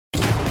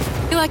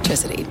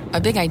Electricity,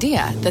 a big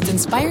idea that's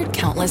inspired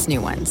countless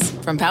new ones.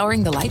 From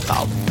powering the light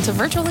bulb to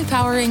virtually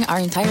powering our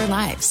entire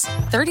lives.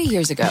 30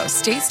 years ago,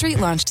 State Street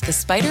launched the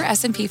Spider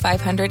S&P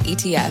 500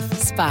 ETF,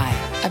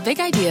 SPY. A big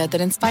idea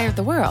that inspired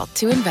the world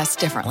to invest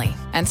differently.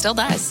 And still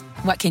does.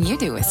 What can you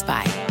do with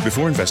SPY?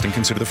 Before investing,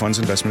 consider the fund's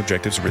investment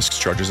objectives, risks,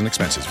 charges, and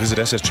expenses. Visit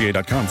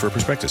ssga.com for a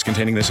prospectus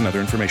containing this and other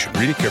information.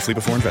 Read it carefully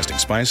before investing.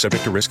 SPY is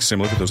subject to risks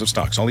similar to those of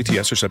stocks. All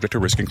ETFs are subject to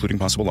risk, including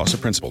possible loss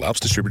of principal. Alps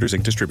Distributors,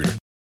 Inc. Distributor.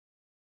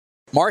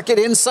 Market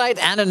insight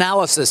and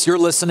analysis. You're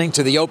listening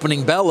to the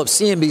opening bell of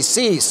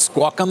CNBC's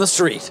Squawk on the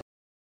Street.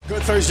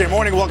 Good Thursday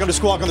morning. Welcome to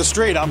Squawk on the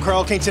Street. I'm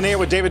Carl Quintanilla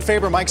with David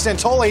Faber, Mike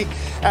Santoli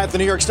at the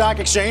New York Stock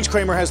Exchange.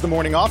 Kramer has the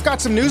morning off.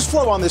 Got some news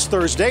flow on this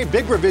Thursday.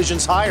 Big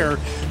revisions higher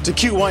to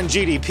Q1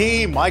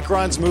 GDP.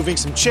 Micron's moving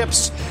some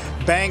chips.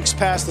 Banks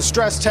pass the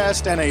stress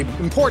test, and an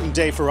important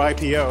day for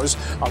IPOs.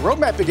 Our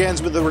roadmap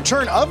begins with the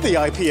return of the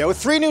IPO.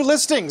 3 new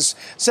listings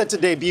set to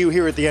debut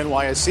here at the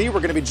NYSE. We're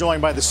going to be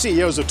joined by the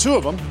CEOs of 2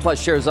 of them. Plus,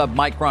 shares of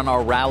Micron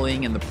are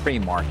rallying in the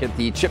pre-market.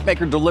 The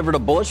chipmaker delivered a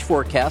bullish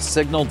forecast,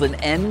 signaled an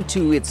end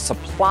to its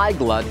supply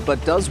glut,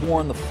 but does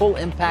warn the full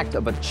impact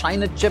of a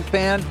China chip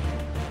ban.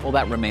 Well,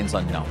 that remains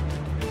unknown.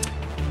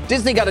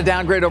 Disney got a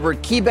downgrade over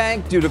at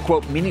KeyBank due to,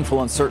 quote,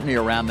 meaningful uncertainty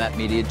around that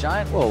media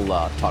giant. We'll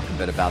talk a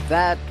bit about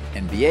that.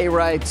 NBA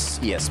rights,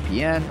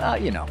 ESPN,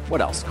 what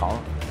else,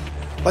 Colin?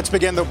 Let's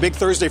begin the big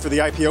Thursday for the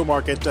IPO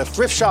market.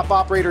 Thrift shop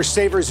operator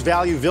Savers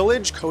Value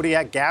Village,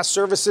 Kodiak Gas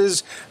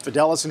Services,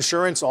 Fidelis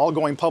Insurance, all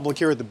going public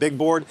here at the big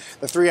board.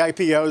 The 3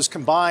 IPOs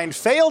combined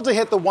failed to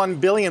hit the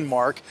 $1 billion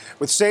mark,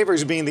 with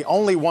Savers being the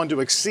only one to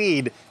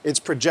exceed its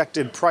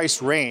projected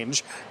price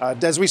range.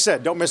 As we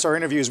said, don't miss our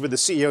interviews with the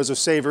CEOs of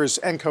Savers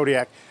and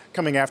Kodiak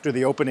coming after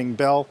the opening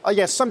bell.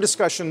 Yes, some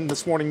discussion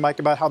this morning, Mike,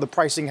 about how the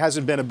pricing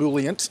hasn't been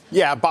ebullient.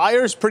 Yeah,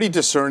 buyers pretty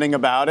discerning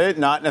about it,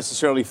 not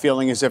necessarily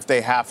feeling as if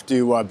they have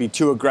to be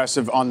too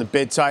aggressive on the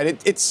bid side.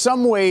 It's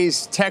some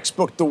ways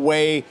textbook the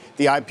way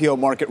the IPO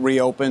market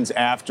reopens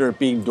after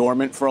being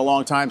dormant for a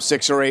long time,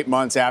 6 or 8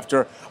 months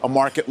after a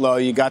market low.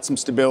 You got some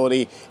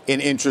stability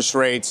in interest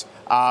rates.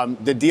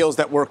 The deals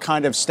that were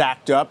kind of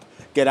stacked up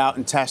get out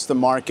and test the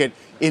market.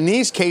 In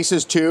these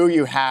cases, too,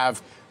 you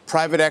have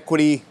private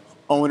equity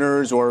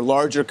owners or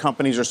larger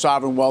companies or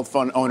sovereign wealth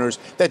fund owners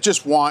that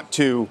just want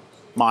to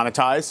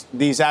monetize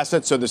these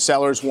assets. So the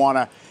sellers want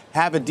to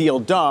have a deal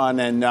done.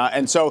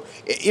 And so,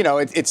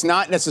 it's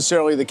not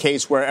necessarily the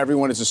case where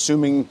everyone is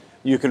assuming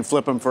you can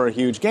flip them for a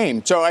huge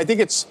gain. So I think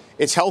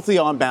it's healthy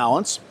on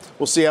balance.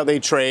 We'll see how they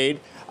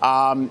trade.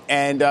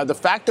 And the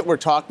fact that we're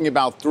talking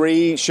about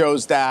 3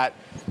 shows that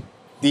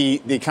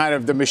the kind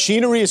of the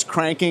machinery is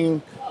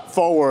cranking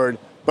forward,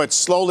 but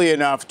slowly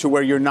enough to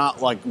where you're not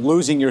like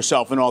losing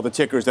yourself in all the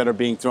tickers that are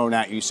being thrown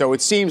at you. So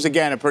it seems,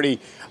 again, a pretty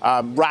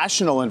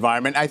rational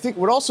environment. I think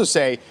would also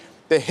say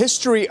the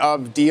history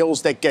of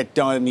deals that get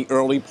done in the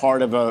early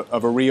part of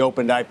a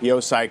reopened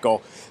IPO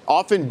cycle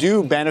often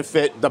do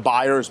benefit the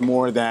buyers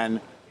more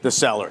than the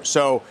sellers.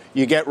 So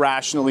you get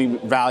rationally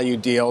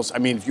valued deals. I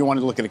mean, if you want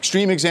to look at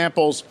extreme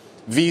examples,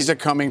 Visa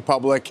coming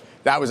public,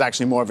 that was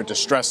actually more of a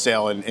distress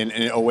sale in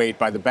 08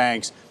 by the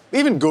banks.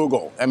 Even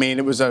Google, I mean,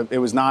 it was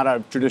not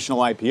a traditional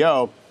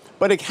IPO,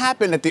 but it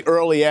happened at the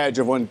early edge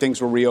of when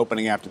things were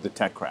reopening after the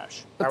tech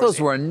crash. But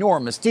those were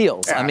enormous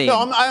deals. Yeah. I mean,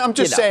 no, I'm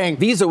just saying.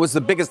 Visa was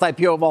the biggest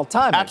IPO of all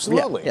time.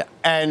 Absolutely. Yeah.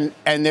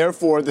 And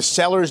therefore, the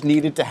sellers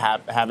needed to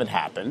have it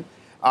happen.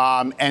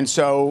 And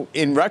so,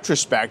 in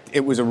retrospect,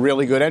 it was a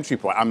really good entry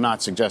point. I'm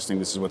not suggesting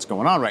this is what's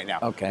going on right now.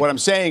 Okay. What I'm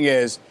saying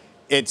is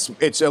it's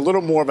a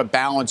little more of a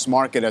balanced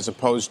market as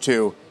opposed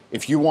to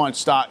if you want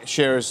stock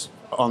shares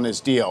on this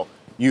deal,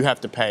 you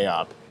have to pay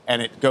up,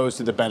 and it goes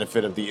to the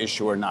benefit of the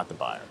issuer, not the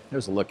buyer.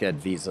 Here's a look at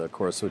Visa, of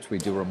course, which we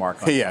do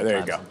remark on. Yeah, there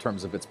you go. In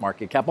terms of its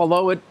market cap,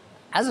 although it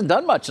hasn't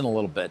done much in a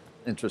little bit,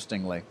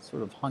 interestingly.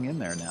 Sort of hung in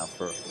there now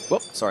for,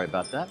 sorry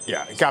about that.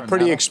 Yeah, it got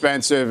pretty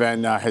expensive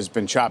and has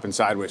been chopping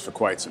sideways for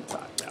quite some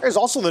time now. There's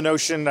also the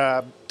notion,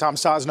 Tom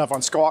Sosnoff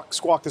on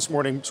Squawk this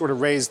morning sort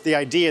of raised the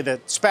idea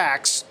that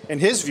SPACs, in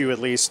his view at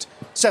least,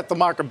 set the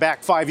market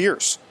back 5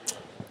 years.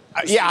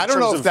 I don't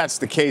know if that's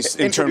the case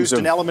in terms of... Introduced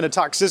an element of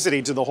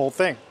toxicity to the whole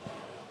thing.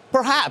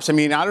 Perhaps. I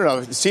mean, I don't know.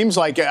 It seems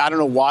like, I don't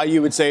know why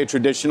you would say a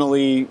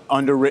traditionally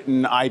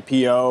underwritten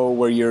IPO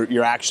where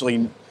you're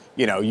actually,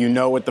 you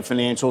know what the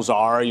financials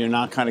are. You're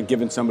not kind of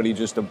giving somebody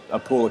just a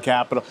pool of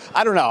capital.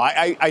 I don't know.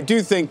 I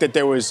do think that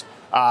there was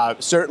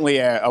certainly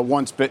a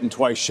once bitten,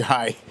 twice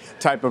shy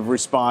type of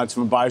response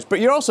from buyers. But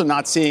you're also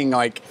not seeing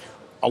like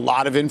a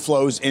lot of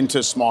inflows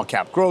into small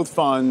cap growth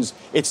funds.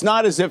 It's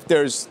not as if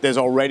there's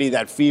already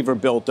that fever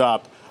built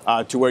up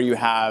to where you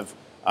have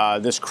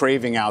this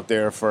craving out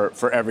there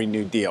for every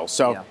new deal.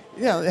 So,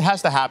 it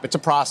has to happen. It's a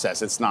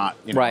process. It's not,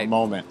 a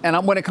moment.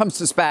 And when it comes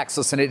to SPACs,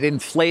 listen, it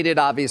inflated,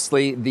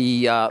 obviously,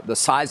 the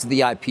size of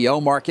the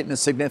IPO market in a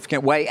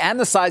significant way and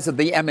the size of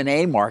the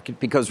M&A market,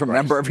 because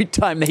remember, every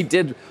time they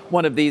did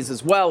one of these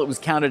as well, it was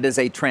counted as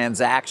a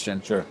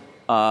transaction. Sure.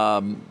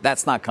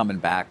 That's not coming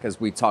back,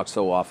 as we talk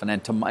so often.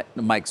 And to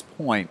Mike's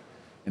point,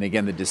 and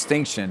again, the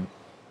distinction,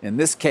 In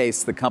this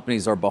case, the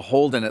companies are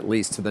beholden at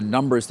least to the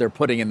numbers they're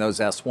putting in those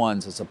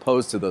S1s as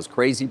opposed to those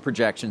crazy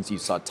projections you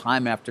saw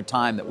time after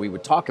time that we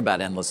would talk about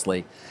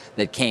endlessly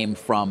that came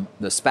from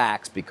the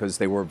SPACs because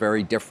they were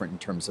very different in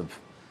terms of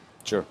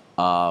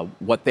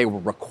what they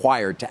were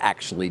required to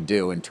actually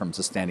do in terms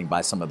of standing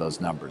by some of those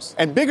numbers.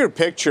 And bigger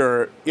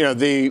picture,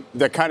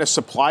 the kind of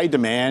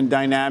supply-demand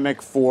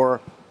dynamic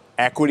for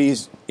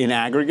equities in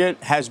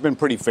aggregate has been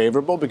pretty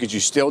favorable because you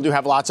still do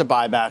have lots of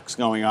buybacks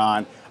going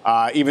on.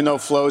 Even though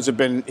flows have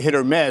been hit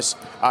or miss,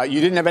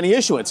 you didn't have any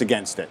issuance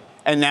against it.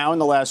 And now in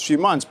the last few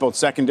months, both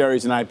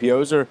secondaries and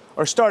IPOs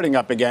are starting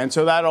up again.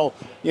 So that'll,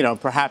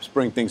 perhaps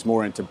bring things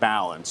more into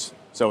balance.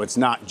 So it's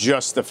not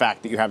just the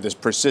fact that you have this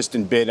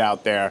persistent bid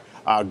out there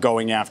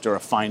going after a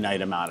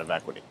finite amount of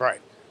equity.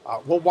 Right.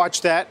 We'll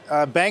watch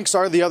that. Banks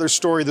are the other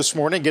story this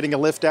morning, getting a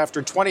lift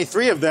after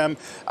 23 of them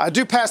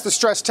do pass the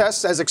stress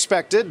tests as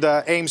expected,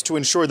 aims to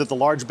ensure that the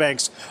large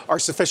banks are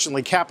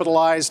sufficiently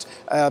capitalized.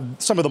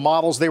 Some of the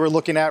models they were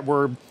looking at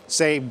were,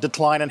 say,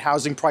 decline in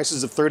housing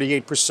prices of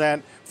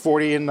 38%,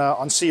 40%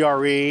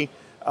 on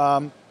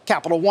CRE.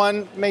 Capital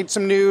One made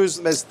some news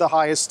as the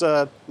highest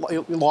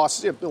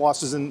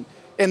losses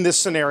in this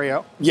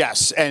scenario.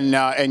 Yes, and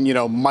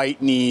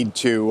might need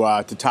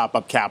to top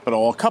up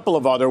capital. A couple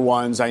of other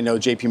ones I know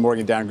JP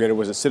Morgan downgraded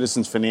was a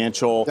Citizens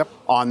Financial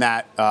on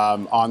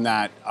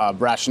that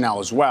rationale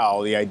as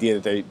well. The idea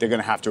that they're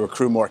going to have to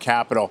accrue more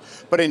capital.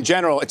 But in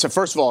general, it's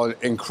first of all an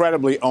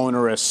incredibly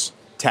onerous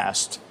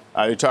test.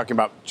 You're talking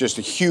about just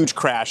a huge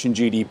crash in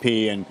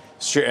GDP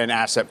and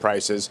asset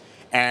prices.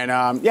 And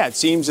it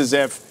seems as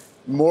if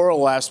more or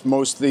less,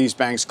 most of these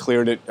banks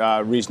cleared it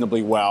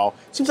reasonably well.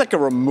 Seems like a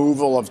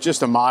removal of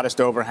just a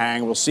modest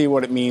overhang. We'll see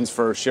what it means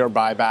for share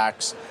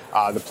buybacks.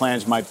 The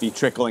plans might be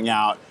trickling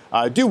out.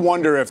 I do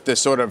wonder if the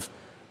sort of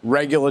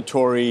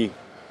regulatory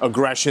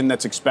aggression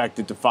that's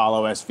expected to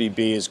follow SVB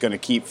is going to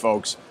keep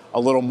folks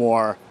a little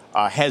more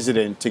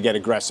hesitant to get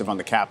aggressive on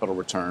the capital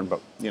return. But,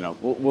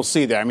 we'll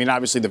see there. I mean,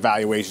 obviously, the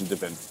valuations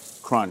have been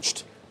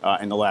crunched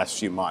in the last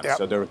few months.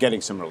 So they're getting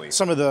some relief.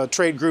 Some of the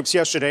trade groups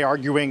yesterday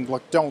arguing,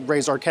 look, don't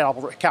raise our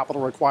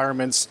capital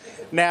requirements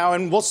now.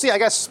 And we'll see. I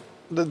guess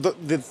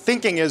the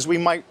thinking is we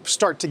might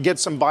start to get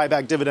some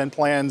buyback dividend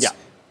plans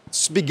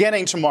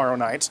beginning tomorrow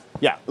night.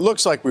 Yeah, it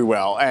looks like we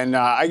will. And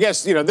I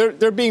guess,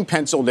 they're being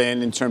penciled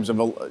in terms of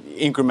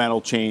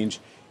incremental change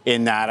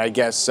in that. I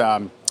guess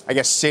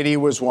Citi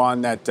was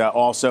one that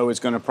also is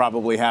going to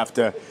probably have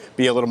to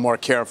be a little more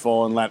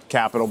careful and let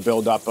capital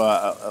build up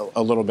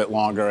a little bit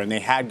longer. And they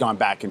had gone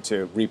back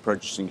into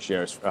repurchasing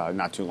shares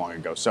not too long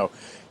ago. So,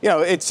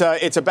 it's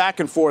a back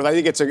and forth. I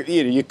think it's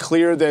you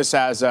clear this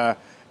as a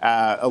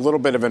little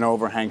bit of an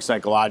overhang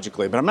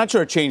psychologically, but I'm not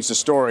sure it changed the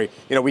story.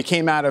 We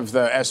came out of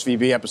the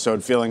SVB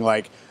episode feeling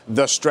like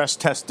the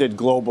stress-tested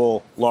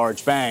global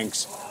large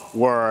banks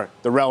were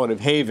the relative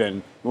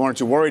haven. We weren't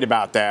too worried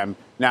about them.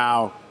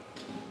 Now,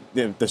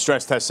 the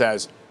stress test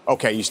says,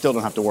 okay, you still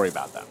don't have to worry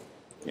about them.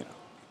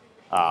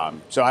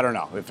 So I don't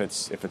know if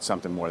it's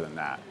something more than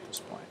that at this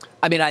point.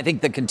 I mean, I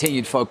think the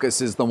continued focus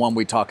is the one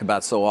we talk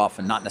about so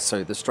often, not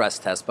necessarily the stress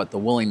test, but the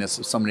willingness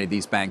of so many of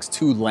these banks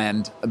to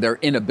lend, their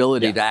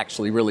inability to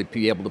actually really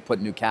be able to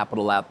put new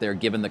capital out there,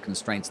 given the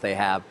constraints they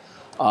have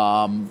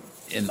on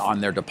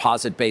their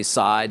deposit-based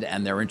side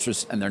and their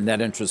interest and their net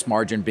interest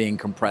margin being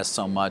compressed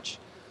so much.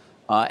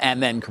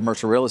 And then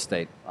commercial real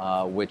estate,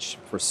 which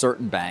for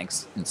certain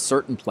banks in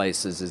certain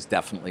places is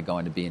definitely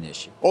going to be an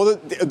issue. Well,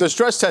 the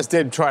stress test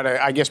did try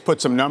to, I guess,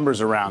 put some numbers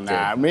around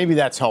that. Maybe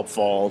that's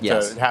helpful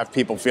to have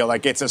people feel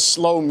like it's a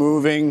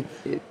slow-moving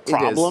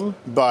problem,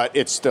 but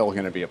it's still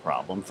going to be a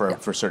problem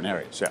for certain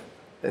areas. Yeah.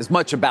 As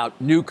much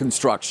about new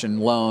construction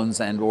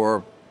loans and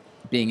or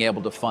being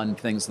able to fund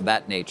things of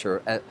that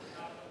nature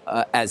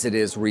as it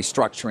is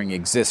restructuring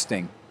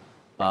existing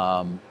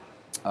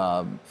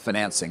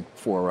financing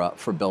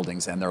for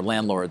buildings and their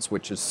landlords,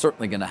 which is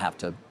certainly going to have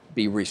to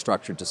be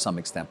restructured to some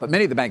extent. But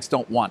many of the banks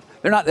don't want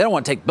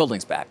to take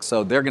buildings back,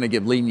 so they're going to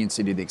give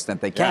leniency to the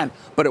extent they can.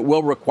 But it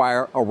will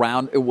require a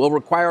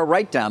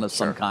write down of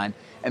some kind.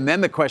 And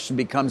then the question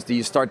becomes: do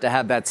you start to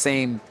have that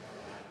same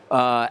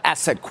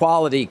asset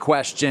quality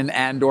question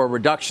and or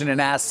reduction in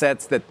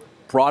assets that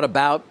brought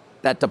about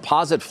that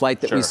deposit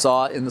flight that we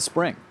saw in the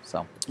spring?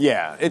 So.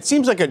 Yeah, it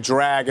seems like a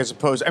drag as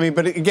opposed. I mean,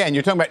 but again,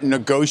 you're talking about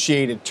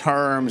negotiated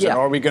terms, and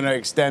are we going to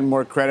extend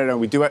more credit,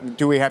 and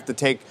do we have to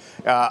take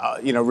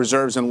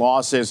reserves and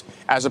losses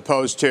as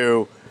opposed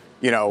to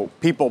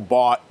people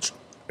bought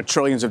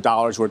trillions of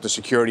dollars worth of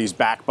securities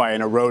backed by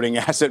an eroding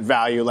asset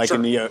value like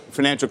in the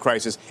financial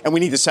crisis, and we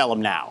need to sell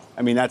them now.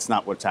 I mean, that's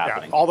not what's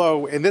happening.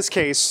 Although in this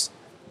case,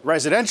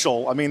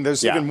 residential, I mean,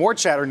 there's even more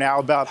chatter now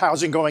about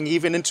housing going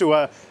even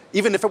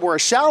if it were a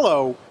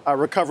shallow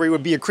recovery,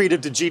 would be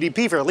accretive to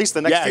GDP for at least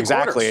the next few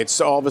exactly. quarters. It's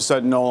all of a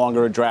sudden no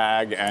longer a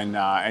drag, and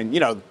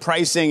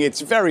pricing. It's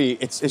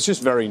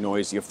just very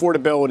noisy.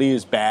 Affordability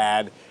is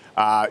bad.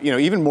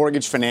 Even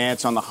mortgage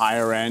finance on the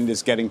higher end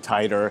is getting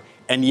tighter,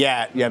 and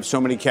yet you have so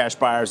many cash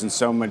buyers and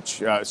so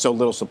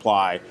little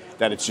supply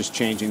that it's just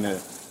changing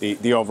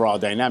the overall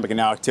dynamic. And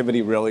now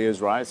activity really is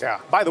rising. Yeah.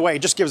 By the way,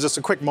 it just gives us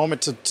a quick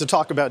moment to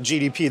talk about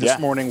GDP this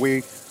morning.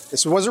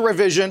 This was a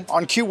revision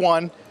on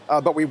Q1,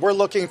 but we were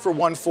looking for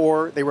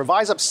 1.4. They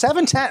revised up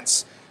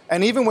 0.7.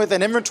 And even with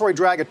an inventory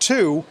drag of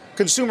 2,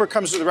 consumer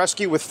comes to the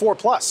rescue with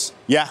 4+.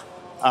 Yeah.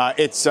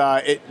 It's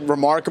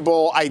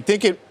remarkable. I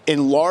think it,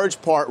 in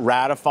large part,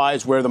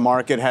 ratifies where the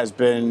market has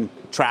been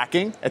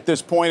tracking at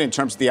this point in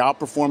terms of the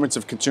outperformance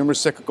of consumer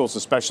cyclicals,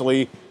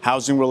 especially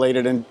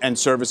housing-related and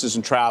services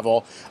and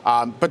travel.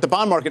 But the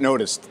bond market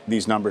noticed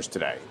these numbers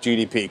today,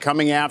 GDP,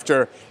 coming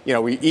after,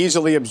 we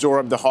easily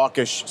absorbed the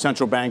hawkish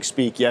central bank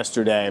speak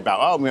yesterday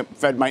about,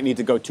 Fed might need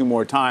to go 2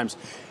 more times.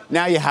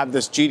 Now you have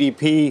this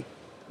GDP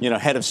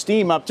head of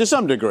steam up to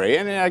some degree.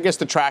 And I guess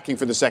the tracking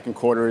for the second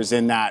quarter is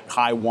in that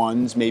high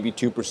 1s, maybe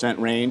 2%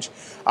 range.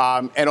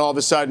 And all of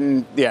a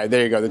sudden, there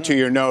you go. The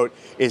 2-year note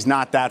is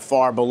not that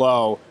far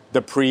below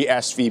the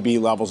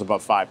pre-SVB levels,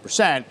 above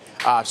 5%.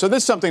 So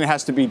this is something that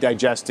has to be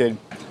digested.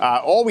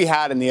 All we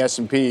had in the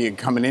S&P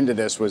coming into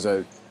this was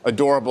a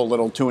adorable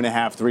little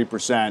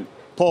 2.5-3%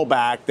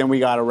 pullback. Then we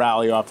got a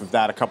rally off of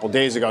that a couple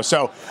days ago.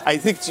 So I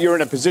think you're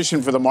in a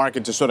position for the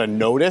market to sort of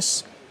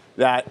notice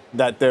that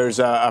there's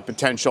a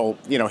potential,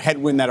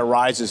 headwind that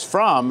arises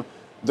from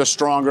the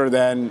stronger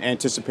than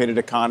anticipated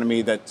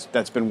economy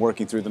that's been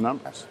working through the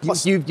numbers.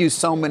 Plus, you've used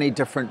so many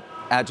different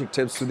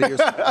adjectives through the years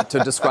to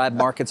describe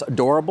markets.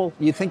 Adorable?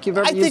 You think you've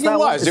ever used that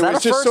one? I think it was. It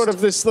was just sort of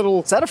this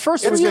little... Is that a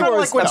first? It's kind of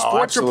like when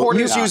sports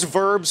reporters use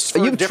verbs for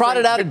You've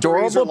trotted out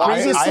adorable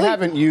previously?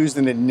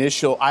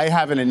 I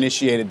haven't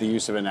initiated the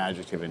use of an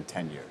adjective in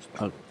 10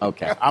 years.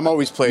 Okay. I'm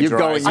always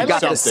plagiarizing. You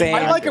got the same.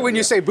 I like it when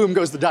you say boom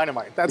goes the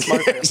dynamite. That's my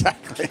favorite.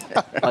 Exactly.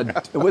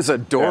 It was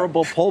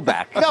adorable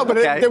pullback. No, but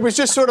it was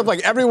just sort of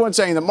like everyone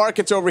saying the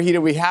market's overheated.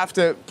 We have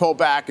to pull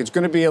back. It's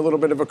going to be a little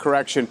bit of a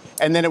correction.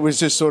 And then it was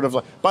just sort of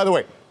like, by the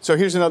way, so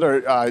here's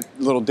another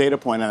little data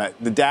point on that.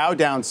 The Dow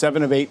down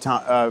 7 of 8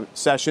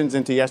 sessions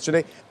into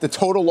yesterday. The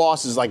total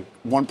loss is like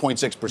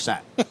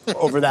 1.6%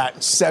 over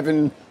that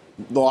 7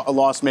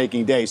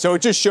 loss-making day. So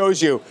it just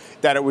shows you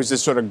that it was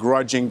this sort of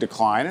grudging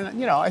decline.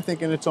 And, I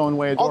think in its own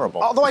way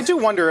adorable. Although I do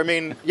wonder,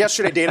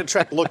 yesterday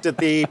DataTrek looked at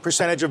the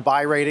percentage of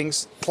buy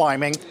ratings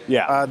climbing.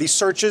 Yeah. The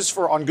searches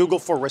on Google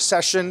for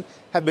recession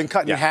have been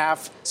cut in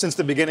half since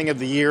the beginning of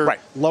the year. Right.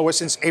 Lowest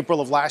since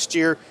April of last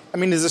year.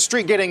 Is the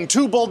street getting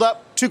too bulled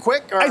up too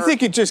quick? Or? I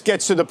think it just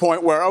gets to the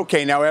point where,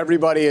 okay, now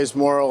everybody has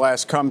more or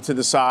less come to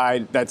the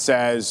side that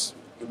says,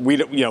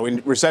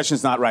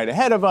 recession's not right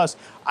ahead of us.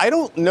 I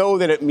don't know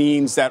that it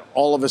means that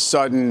all of a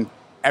sudden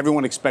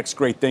everyone expects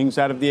great things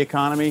out of the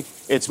economy.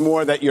 It's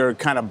more that you're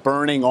kind of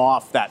burning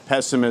off that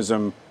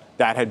pessimism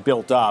that had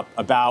built up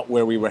about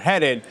where we were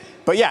headed.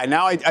 But yeah,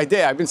 now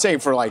I've been saying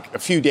for like a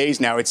few days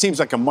now, it seems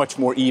like a much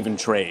more even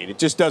trade. It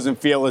just doesn't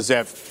feel as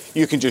if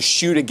you can just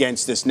shoot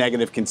against this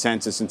negative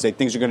consensus and say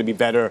things are going to be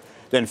better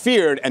than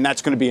feared, and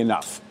that's going to be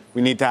enough.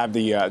 We need to have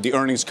the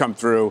earnings come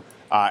through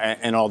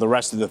and all the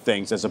rest of the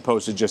things, as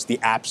opposed to just the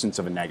absence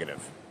of a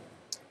negative.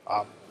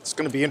 It's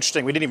going to be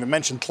interesting. We didn't even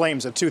mention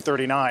claims at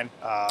 239.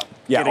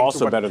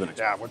 Also better than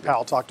expected. Yeah, what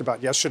Powell talked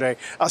about yesterday.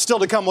 Still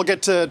to come, we'll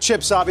get to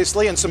chips,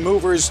 obviously, and some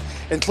movers,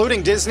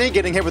 including Disney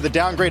getting hit with a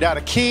downgrade out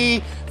of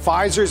Key.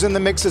 Pfizer's in the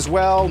mix as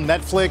well.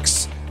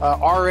 Netflix,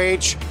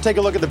 RH. Take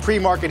a look at the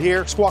pre-market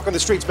here. Squawk on the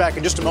Street's back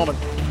in just a moment.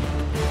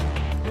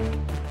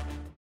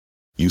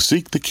 You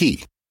seek the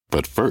key,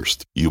 but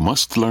first, you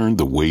must learn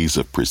the ways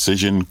of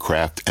precision,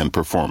 craft, and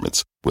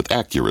performance with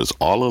Acura's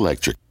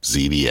all-electric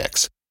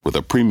ZDX. With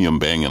a premium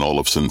Bang &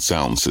 Olufsen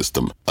sound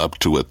system up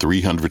to a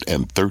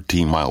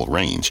 313-mile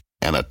range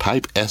and a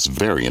Type S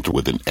variant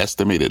with an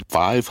estimated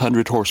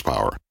 500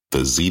 horsepower, the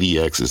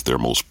ZDX is their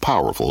most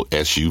powerful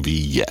SUV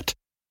yet.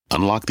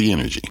 Unlock the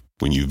energy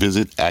when you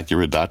visit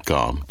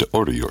Acura.com to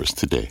order yours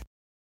today.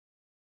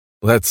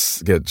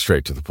 Let's get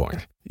straight to the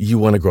point. You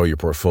want to grow your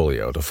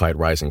portfolio to fight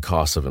rising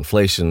costs of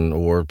inflation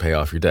or pay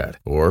off your debt,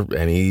 or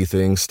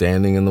anything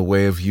standing in the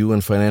way of you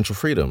and financial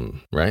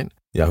freedom, right?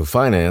 Yahoo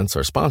Finance,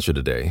 our sponsor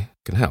today,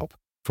 can help.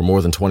 For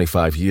more than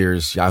 25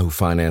 years, Yahoo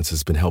Finance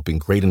has been helping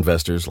great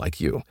investors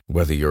like you.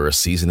 Whether you're a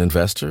seasoned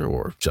investor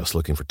or just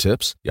looking for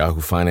tips,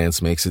 Yahoo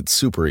Finance makes it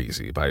super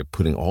easy by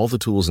putting all the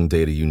tools and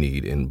data you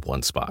need in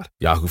one spot.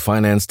 Yahoo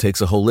Finance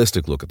takes a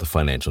holistic look at the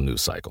financial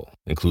news cycle,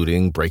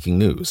 including breaking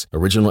news,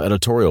 original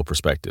editorial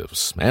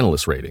perspectives,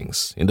 analyst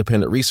ratings,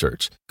 independent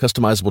research,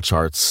 customizable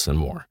charts, and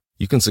more.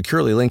 You can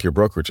securely link your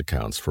brokerage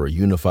accounts for a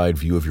unified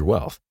view of your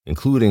wealth,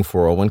 including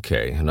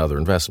 401k and other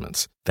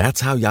investments.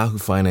 That's how Yahoo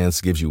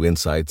Finance gives you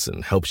insights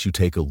and helps you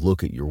take a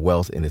look at your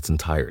wealth in its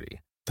entirety.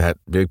 That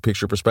big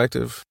picture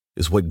perspective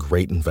is what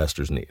great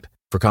investors need.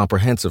 For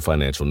comprehensive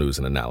financial news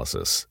and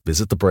analysis,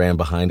 visit the brand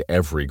behind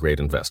every great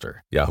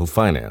investor,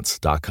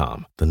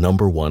 yahoofinance.com, the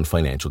 #1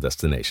 financial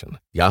destination,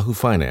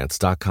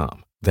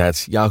 yahoofinance.com.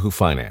 That's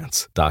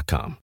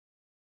yahoofinance.com.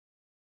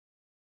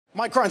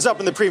 Micron's up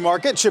in the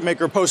pre-market.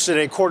 Chipmaker posted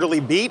a quarterly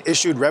beat,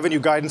 issued revenue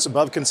guidance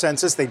above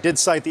consensus. They did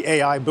cite the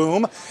AI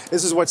boom.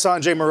 This is what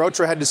Sanjay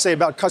Mehrotra had to say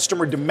about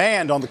customer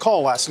demand on the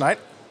call last night.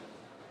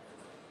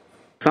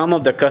 Some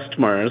of the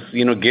customers,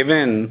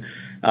 given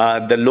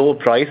the low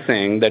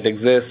pricing that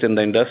exists in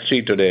the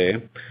industry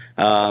today,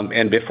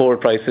 and before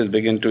prices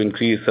begin to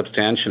increase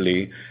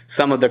substantially,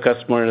 some of the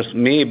customers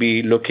may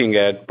be looking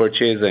at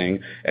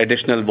purchasing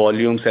additional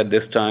volumes at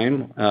this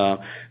time.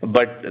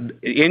 But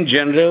in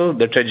general,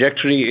 the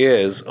trajectory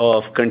is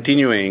of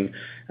continuing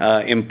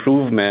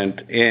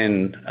improvement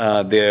in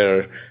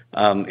their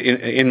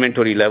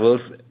inventory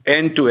levels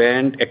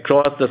end-to-end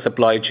across the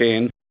supply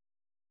chain.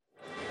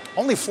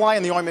 Only fly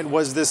in the ointment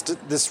was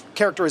this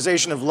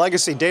characterization of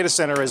legacy data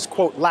center as,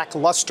 quote,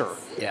 lackluster,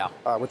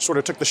 which sort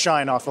of took the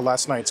shine off of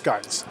last night's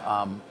guidance.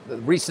 The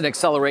recent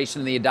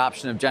acceleration in the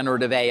adoption of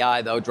generative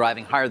AI, though,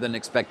 driving higher than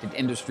expected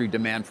industry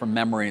demand for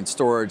memory and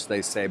storage,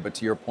 they say. But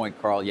to your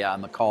point, Carl,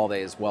 on the call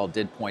they as well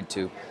did point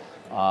to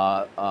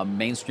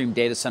mainstream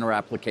data center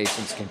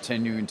applications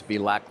continuing to be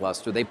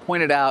lackluster. They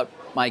pointed out,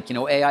 Mike,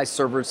 AI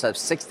servers have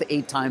 6 to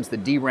 8 times the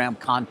DRAM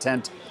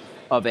content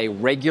of a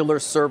regular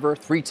server,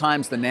 3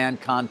 times the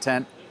NAND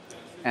content,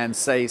 and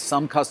say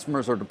some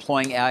customers are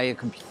deploying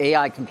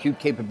AI compute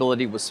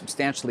capability with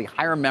substantially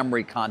higher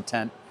memory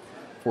content.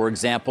 For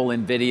example,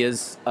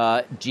 NVIDIA's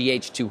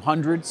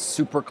GH200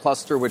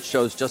 supercluster, which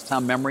shows just how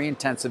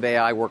memory-intensive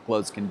AI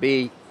workloads can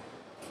be.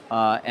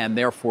 And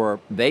therefore,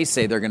 they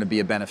say they're going to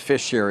be a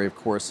beneficiary, of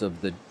course,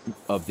 of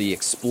the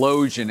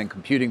explosion in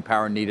computing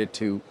power needed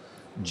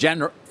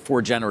for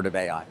generative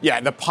AI.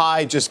 Yeah, the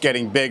pie just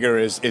getting bigger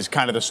is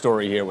kind of the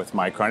story here with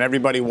Micron.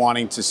 Everybody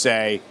wanting to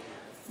say,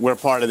 we're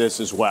part of this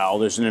as well.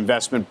 There's an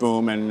investment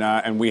boom,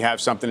 and we have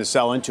something to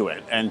sell into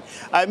it. And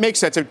it makes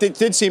sense. It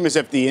did seem as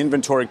if the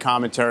inventory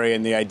commentary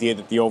and the idea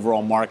that the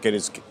overall market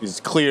is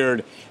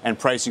cleared and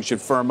pricing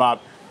should firm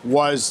up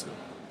was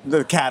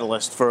the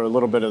catalyst for a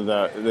little bit of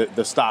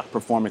the stock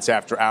performance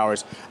after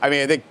hours. I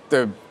mean, I think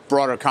the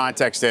broader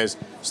context is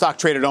stock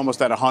traded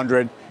almost at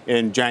 100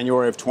 in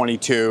January of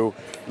 22.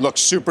 Looked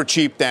super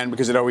cheap then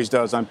because it always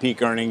does on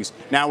peak earnings.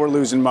 Now we're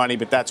losing money,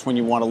 but that's when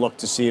you want to look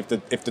to see if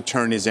the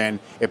turn is in.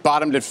 It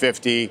bottomed at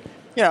 50,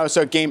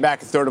 so it gained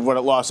back a third of what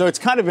it lost. So it's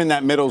kind of in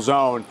that middle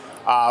zone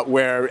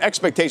where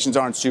expectations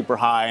aren't super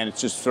high, and it's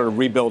just sort of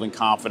rebuilding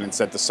confidence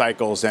that the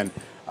cycles and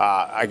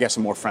I guess a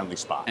more friendly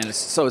spot. And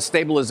so a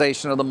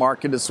stabilization of the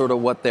market is sort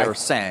of what they're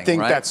saying, I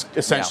think right? that's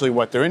essentially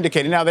what they're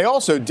indicating. Now, they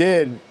also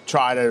did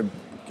try to,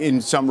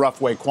 in some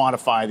rough way,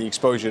 quantify the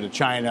exposure to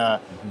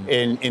China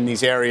in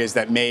these areas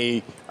that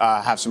may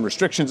have some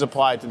restrictions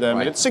applied to them,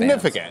 and it's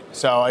significant.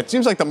 So it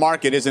seems like the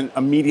market isn't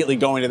immediately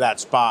going to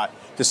that spot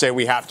to say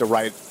we have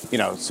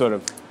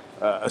to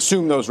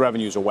assume those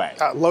revenues away.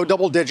 Low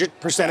double-digit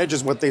percentage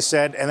is what they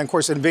said. And, of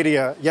course,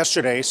 NVIDIA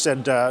yesterday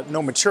said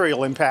no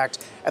material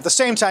impact. At the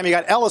same time, you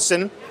got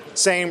Ellison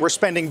saying we're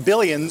spending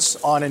billions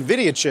on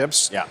NVIDIA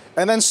chips. Yeah.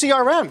 And then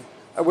CRM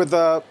with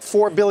a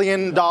 $4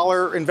 billion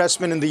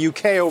investment in the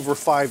UK over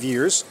 5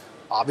 years,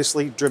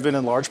 obviously driven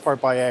in large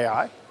part by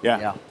AI.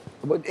 Yeah.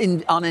 But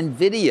on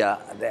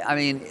NVIDIA, I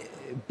mean,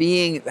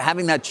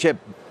 having that chip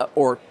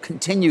or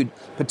continued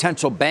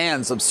potential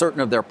bans of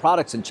certain of their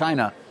products in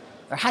China,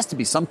 there has to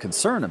be some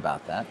concern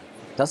about that,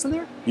 doesn't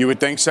there? You would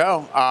think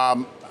so.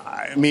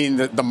 I mean,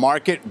 the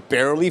market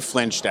barely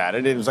flinched at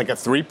it. It was like a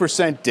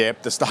 3%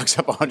 dip. The stock's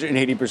up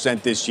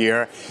 180% this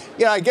year.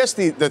 Yeah, I guess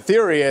the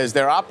theory is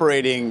they're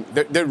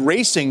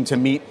racing to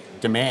meet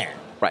demand.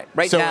 Right.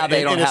 Right now,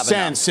 they don't have enough. In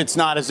a sense, it's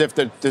not as if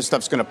this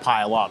stuff's going to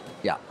pile up.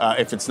 Yeah.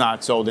 If it's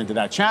not sold into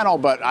that channel,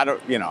 but I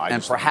don't,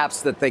 And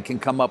perhaps that they can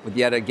come up with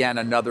yet again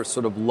another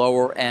sort of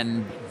lower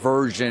end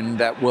version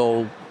that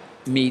will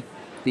meet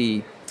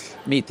the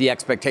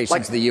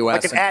expectations of the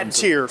U.S. Like an ad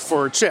tier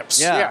for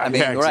chips. Yeah, I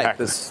mean, right.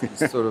 Exactly.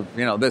 This sort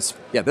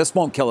of, this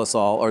won't kill us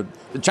all, or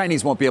the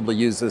Chinese won't be able to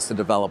use this to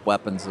develop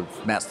weapons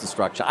of mass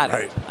destruction. I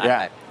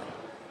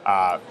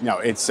don't know.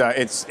 It's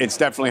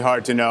definitely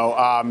hard to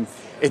know.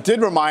 It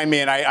did remind me,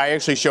 and I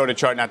actually showed a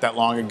chart not that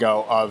long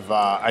ago of,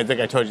 I think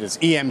I told you this,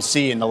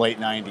 EMC in the late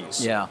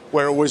 90s. Yeah.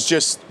 Where it was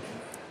just,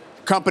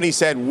 company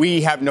said,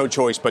 we have no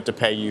choice but to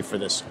pay you for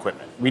this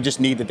equipment. We just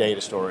need the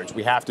data storage.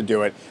 We have to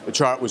do it. The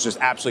chart was just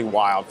absolutely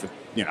wild for,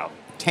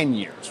 10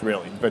 years,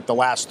 really. But the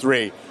last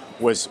 3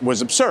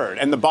 was absurd.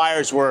 And the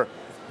buyers were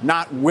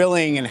not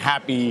willing and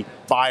happy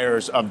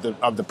buyers of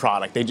the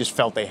product. They just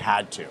felt they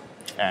had to.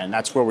 And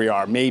that's where we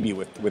are maybe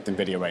with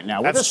NVIDIA right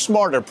now. With a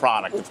smarter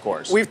product, of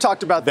course. We've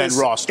talked about this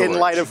in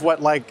light of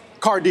what,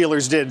 car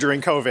dealers did during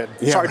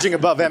COVID, charging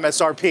above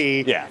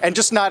MSRP and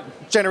just not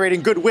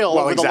generating goodwill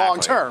over the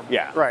long term.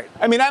 Yeah. Right.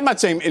 I mean, I'm not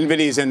saying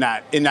NVIDIA's in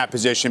that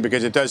position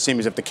because it does seem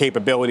as if the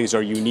capabilities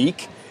are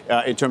unique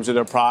in terms of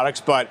their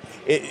products, but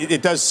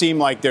it does seem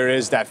like there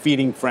is that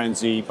feeding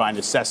frenzy by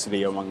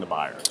necessity among the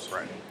buyers.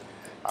 Right.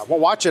 We'll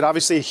watch it.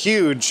 Obviously, a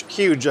huge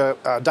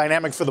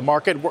dynamic for the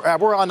market.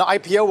 We're on the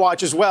IPO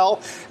watch as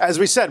well. As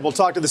we said, we'll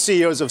talk to the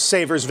CEOs of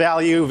Savers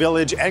Value,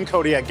 Village, and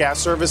Kodiak Gas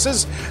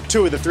Services,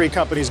 2 of the 3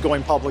 companies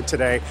going public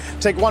today.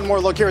 Take one more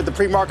look here at the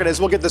pre-market as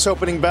we'll get this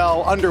opening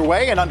bell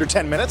underway in under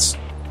 10 minutes.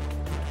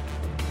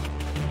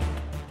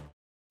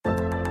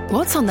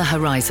 What's on the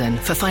horizon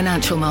for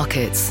financial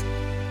markets?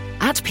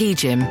 At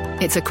PGIM,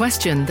 it's a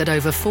question that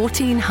over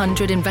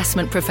 1,400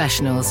 investment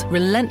professionals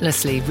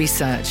relentlessly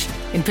research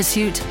in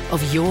pursuit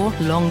of your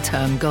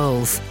long-term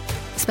goals.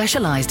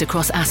 Specialized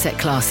across asset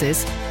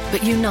classes,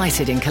 but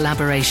united in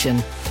collaboration,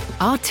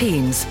 our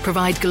teams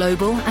provide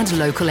global and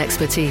local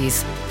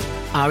expertise.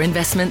 Our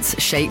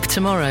investments shape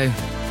tomorrow,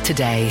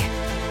 today.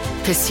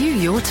 Pursue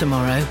your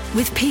tomorrow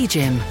with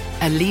PGIM,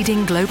 a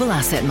leading global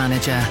asset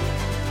manager.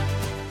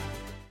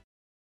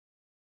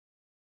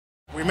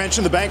 We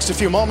mentioned the banks a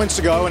few moments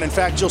ago, and in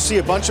fact, you'll see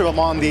a bunch of them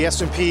on the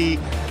S&P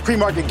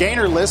pre-market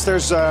gainer list.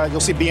 There's you'll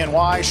see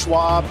BNY,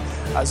 Schwab,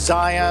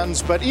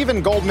 Zions, but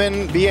even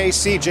Goldman,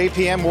 BAC,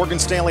 JPM, Morgan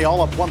Stanley, all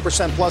up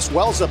 1% plus.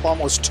 Wells up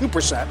almost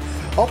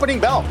 2%. Opening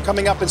bell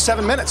coming up in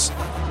 7 minutes.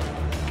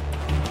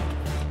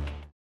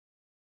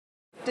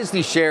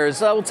 Disney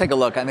shares, we'll take a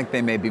look. I think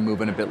they may be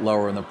moving a bit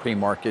lower in the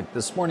pre-market.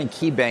 This morning,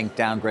 KeyBank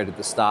downgraded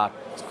the stock.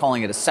 It's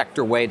calling it a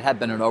sector weight, had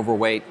been an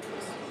overweight.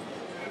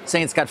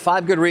 Saying it's got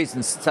 5 good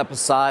reasons to step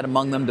aside,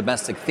 among them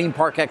domestic theme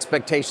park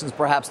expectations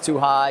perhaps too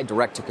high,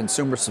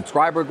 direct-to-consumer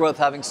subscriber growth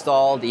having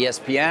stalled,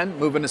 ESPN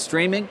moving to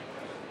streaming.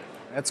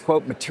 That's,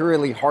 quote,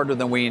 materially harder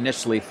than we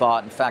initially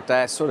thought. In fact,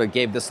 I sort of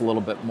gave this a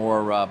little bit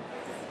more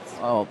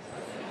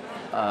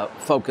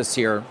focus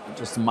here,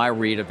 just in my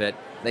read of it.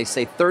 They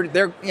say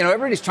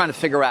everybody's trying to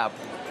figure out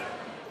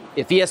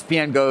if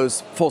ESPN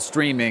goes full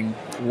streaming,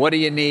 what do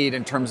you need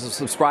in terms of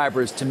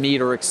subscribers to meet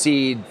or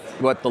exceed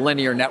what the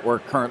linear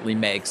network currently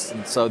makes?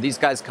 And so these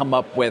guys come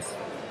up with,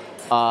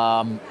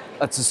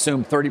 let's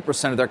assume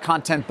 30% of their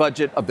content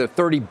budget, of their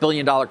 $30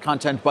 billion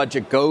content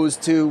budget goes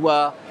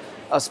to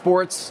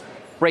sports.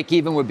 Break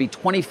even would be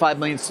 25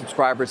 million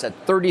subscribers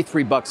at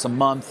 $33 a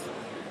month.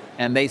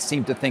 And they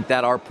seem to think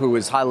that ARPU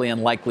is highly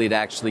unlikely to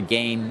actually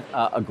gain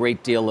a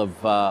great deal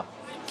of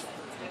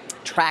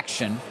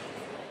traction.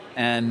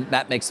 And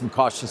that makes them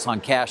cautious on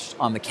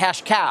the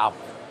cash cow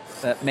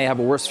that may have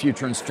a worse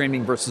future in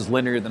streaming versus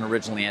linear than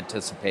originally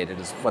anticipated,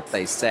 is what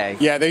they say.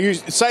 Yeah, they're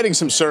citing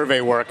some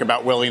survey work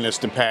about willingness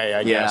to pay,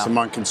 I guess,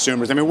 among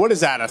consumers. I mean, what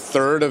is that? A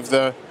third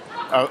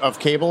of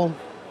cable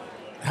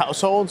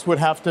households would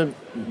have to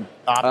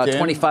opt in?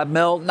 25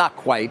 mil, not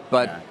quite,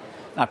 but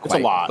not quite. It's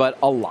a lot, but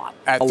a lot.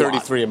 At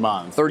 $33 a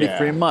month.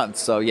 33 a month.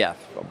 So yeah,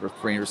 over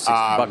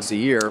 $360 a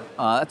year.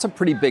 That's a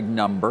pretty big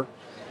number.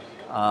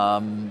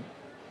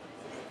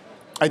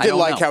 I did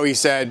like how he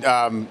said,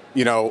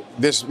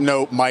 this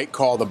note might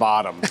call the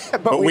bottom,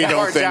 but we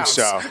don't think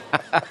so.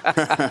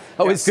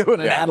 Always good when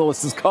an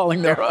analyst is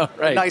calling their own.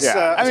 Right. Nice.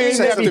 Yeah. I mean,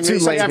 you have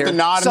to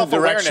nod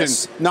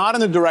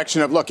in the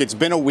direction of, look, it's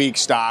been a weak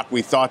stock.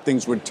 We thought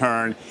things would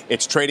turn.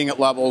 It's trading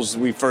at levels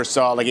we first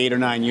saw like 8 or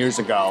 9 years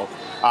ago.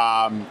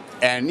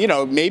 And,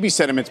 maybe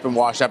sentiment's been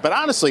washed out. But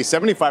honestly,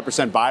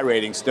 75% buy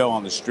rating still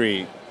on the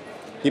street.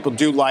 People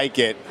do like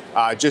it,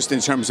 just in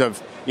terms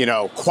of,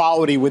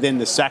 quality within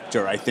the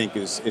sector, I think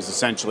is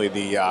essentially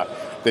the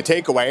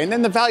takeaway. And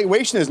then the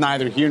valuation is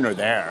neither here nor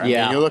there. I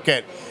mean, you look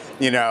at,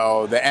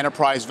 the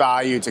enterprise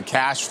value to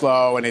cash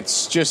flow, and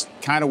it's just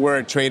kind of where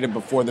it traded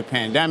before the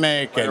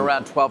pandemic. Right,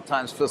 around 12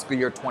 times fiscal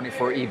year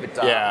 24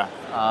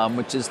 EBITDA,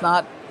 which is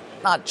not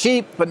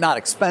cheap, but not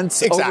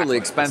expensive. Exactly. Overly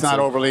expensive. It's not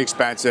overly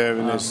expensive,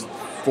 and there's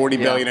 $40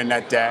 billion in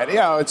net debt.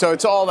 So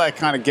it's all that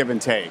kind of give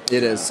and take.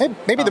 It is.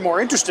 Maybe the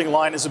more interesting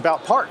line is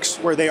about parks,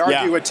 where they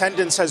argue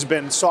attendance has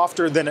been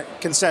softer than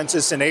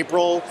consensus in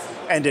April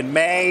and in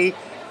May,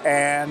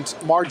 and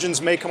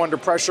margins may come under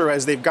pressure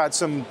as they've got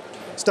some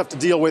stuff to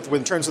deal with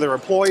in terms of their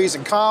employees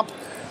and comp.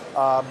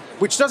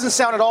 Which doesn't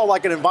sound at all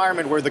like an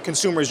environment where the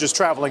consumer is just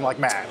traveling like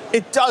mad.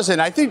 It doesn't.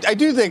 I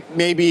do think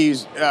maybe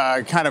he's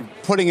kind of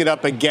putting it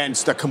up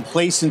against a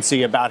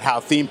complacency about how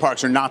theme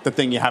parks are not the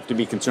thing you have to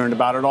be concerned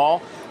about at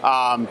all.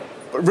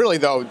 But really,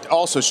 though,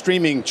 also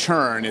streaming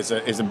churn is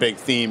a big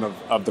theme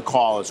of the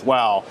call as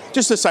well.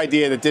 Just this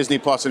idea that Disney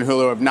Plus and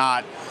Hulu have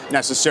not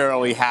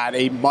necessarily had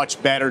a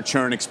much better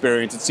churn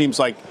experience. It seems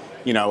like,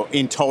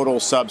 in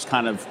total, subs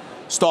kind of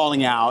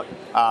stalling out,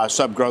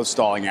 sub growth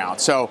stalling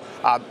out. So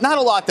not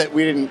a lot that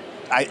we didn't,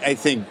 I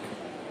think,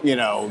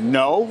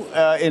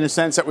 know in a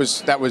sense that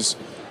was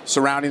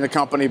surrounding the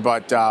company,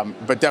 but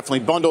definitely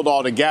bundled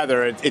all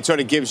together, it sort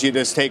of gives you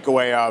this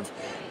takeaway of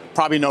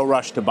probably no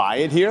rush to buy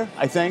it here,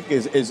 I think,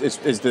 is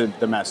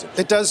the message.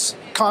 It does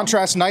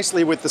contrast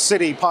nicely with the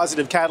Citi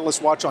Positive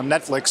Catalyst Watch on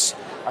Netflix.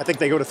 I think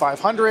they go to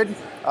 500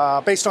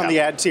 based on the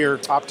ad tier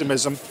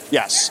optimism.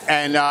 Yes,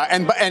 and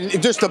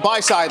just the buy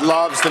side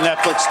loves the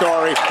Netflix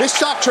story. This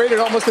stock traded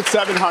almost at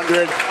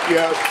 700.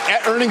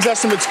 Earnings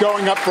estimates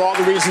going up for all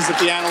the reasons that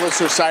the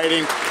analysts are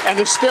citing, and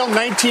there's still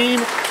 19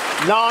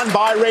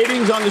 non-buy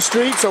ratings on the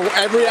street. So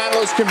every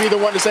analyst can be the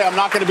one to say, I'm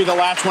not going to be the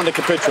last one to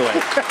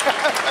capitulate.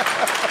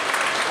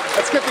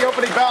 Let's get the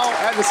opening bell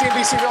at the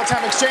CNBC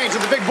Real-Time Exchange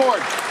at the big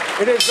board.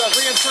 It is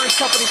reinsurance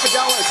company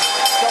Fidelis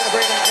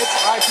celebrating its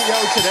IPO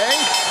today.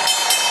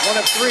 One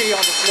of 3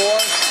 on the floor.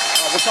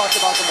 We talked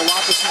about them a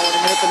lot this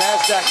morning. And at the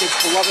NASDAQ, it's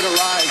Beloved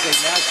Arise, a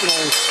national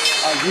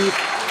youth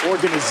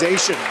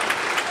organization.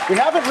 We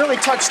haven't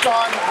really touched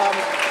on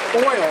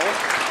oil,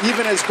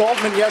 even as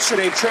Goldman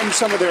yesterday trimmed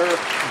some of their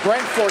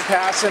Brent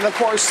forecasts. And, of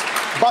course,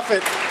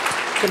 Buffett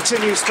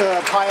continues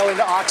to pile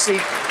into Oxy.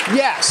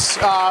 Yes,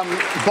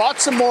 bought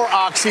some more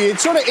Oxy. It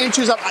sort of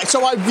inches up.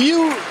 So I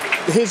view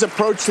his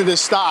approach to this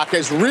stock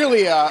as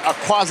really a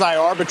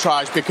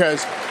quasi-arbitrage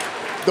because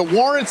the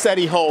warrants that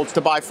he holds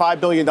to buy $5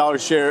 billion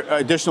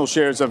additional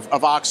shares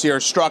of Oxy are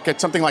struck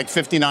at something like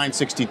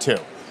 $59.62.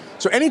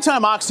 So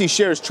anytime Oxy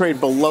shares trade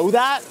below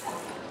that,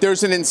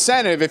 there's an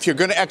incentive, if you're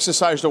going to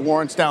exercise the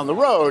warrants down the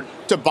road,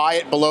 to buy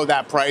it below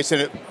that price,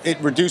 and it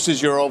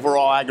reduces your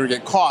overall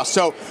aggregate cost.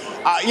 So,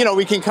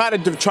 we can kind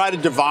of try to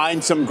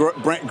divine some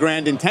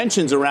grand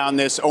intentions around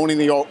this, owning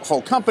the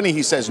whole company.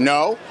 He says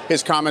no.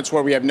 His comments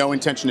were, we have no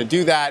intention to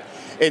do that.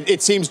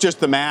 It seems just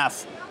the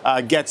math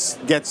gets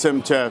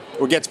him to,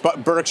 or gets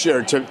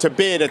Berkshire to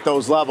bid at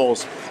those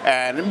levels,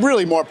 and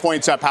really more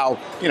points up how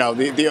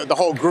the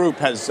whole group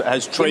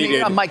has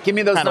traded. Mike, give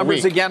me those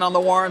numbers again on the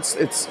warrants.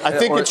 I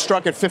think it's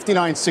struck at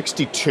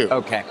 $59.62.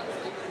 Okay.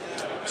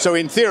 So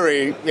in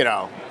theory,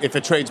 if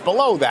it trades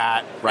below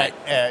that, right?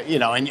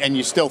 And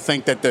you still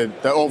think that the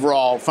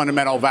overall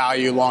fundamental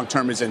value long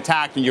term is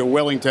intact, and you're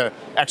willing to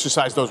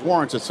exercise those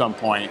warrants at some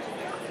point,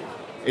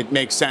 it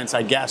makes sense,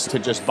 I guess, to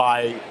just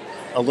buy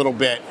a little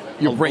bit.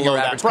 You bring your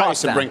average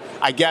price down.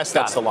 I guess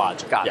that's the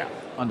logic. Got it.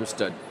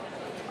 Understood.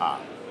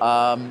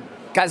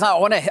 Guys,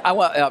 I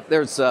want.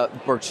 There's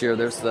Berkshire.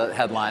 There's the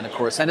headline, of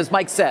course. And as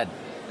Mike said,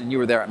 and you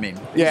were there, he's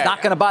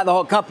not going to buy the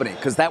whole company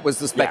because that was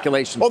the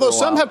speculation. Yeah. Although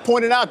some have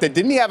pointed out that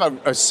didn't he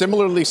have a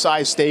similarly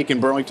sized stake in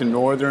Burlington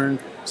Northern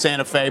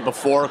Santa Fe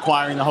before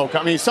acquiring the whole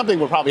company? Something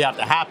would probably have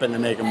to happen to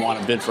make him want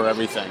to bid for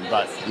everything.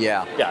 But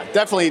yeah,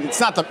 definitely,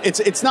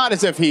 it's not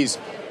as if he's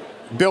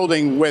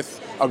building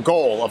with a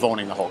goal of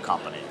owning the whole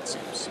company. It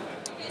seems.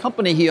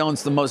 Company he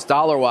owns the most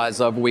dollar-wise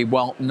of, we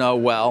won't know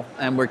well,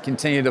 and we're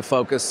continuing to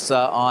focus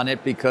on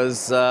it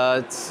because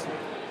it's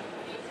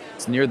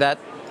near that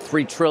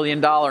 $3 trillion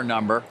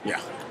number. Yeah.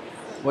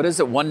 What is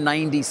it?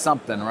 190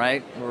 something,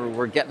 right?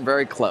 We're getting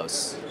very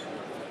close.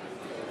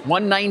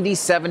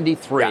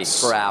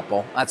 190.73 for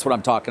Apple. That's what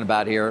I'm talking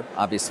about here.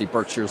 Obviously,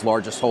 Berkshire's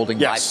largest holding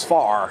by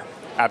far.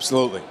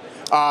 Absolutely.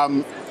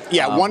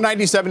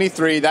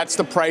 190.73. That's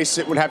the price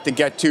it would have to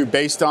get to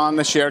based on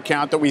the share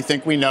count that we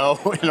think we know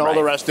and all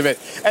the rest of it.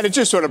 And it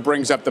just sort of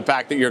brings up the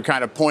fact that you're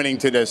kind of pointing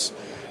to this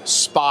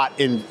spot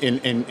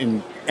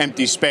in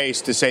empty space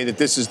to say that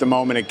this is the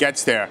moment it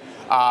gets there.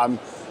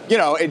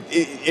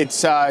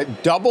 It's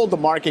doubled the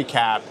market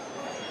cap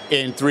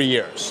in 3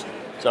 years.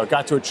 So it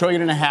got to $1.5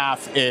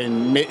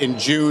 trillion in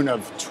June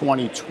of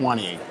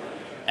 2020.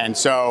 And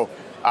so,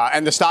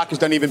 and the stock has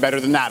done even better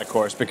than that, of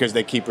course, because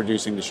they keep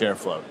reducing the share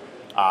float.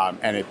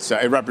 And it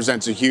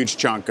represents a huge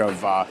chunk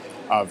of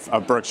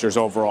Berkshire's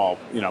overall,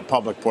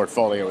 public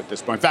portfolio at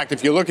this point. In fact,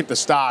 if you look at the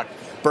stock,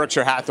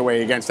 Berkshire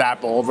Hathaway against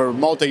Apple over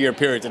multi-year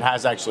periods, it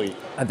has actually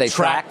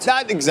tracked.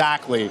 Not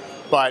exactly,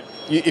 but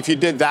if you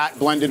did that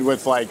blended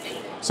with like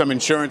some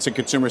insurance and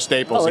consumer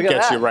staples, it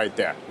gets you right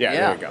there. Yeah,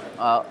 there you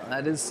go.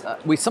 That is.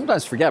 We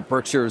sometimes forget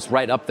Berkshire is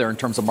right up there in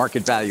terms of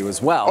market value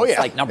as well. Oh yeah, it's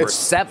like number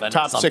 7,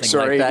 top 6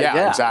 or 8. Like that.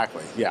 Yeah,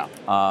 exactly.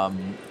 Yeah.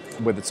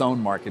 With its own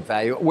market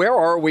value. Where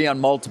are we on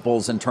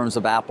multiples in terms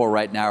of Apple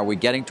right now? Are we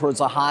getting towards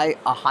a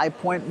high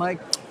point, Mike?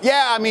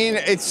 Yeah, I mean,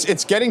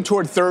 it's getting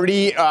toward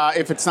 30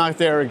 if it's not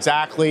there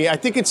exactly. I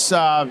think it's,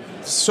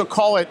 so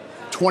call it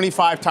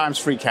 25 times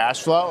free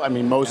cash flow. I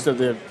mean, most of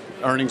the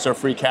earnings are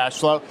free cash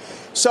flow.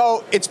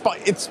 So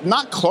it's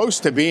not close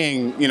to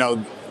being,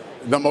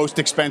 the most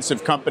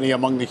expensive company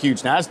among the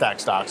huge NASDAQ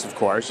stocks, of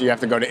course. You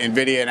have to go to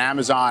NVIDIA and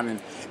Amazon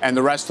and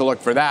the rest to look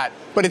for that.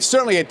 But it's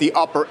certainly at the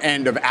upper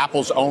end of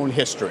Apple's own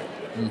history,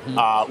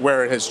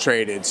 where it has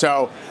traded.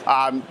 So,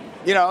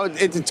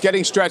 it's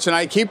getting stretched. And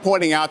I keep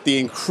pointing out the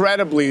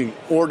incredibly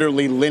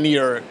orderly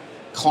linear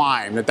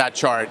climb that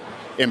chart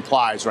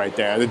implies right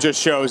there. It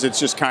just shows it's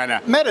just kind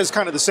of... Meta's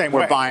kind of the same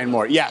way. We're buying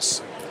more.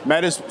 Yes.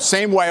 Meta's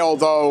same way,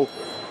 although...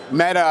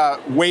 Meta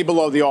way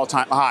below the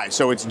all-time high,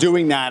 so it's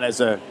doing that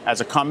as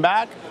a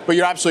comeback. But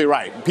you're absolutely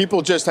right.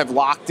 People just have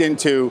locked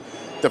into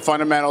the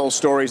fundamental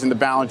stories and the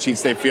balance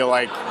sheets. They feel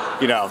like,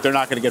 they're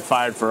not going to get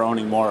fired for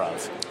owning more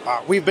of.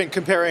 We've been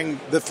comparing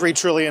the $3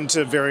 trillion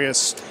to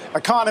various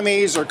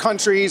economies or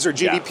countries or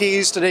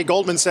GDPs. Yeah. Today,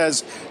 Goldman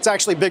says it's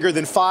actually bigger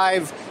than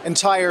 5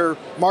 entire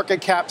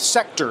market cap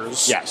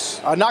sectors.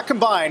 Yes. Not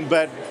combined,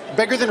 but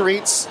bigger than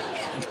REITs,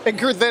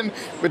 bigger than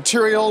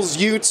materials,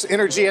 utes,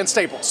 energy, and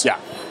staples. Yeah.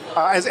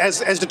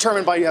 As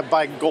determined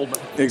by Goldman.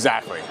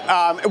 Exactly.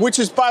 Which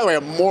is, by the way,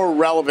 a more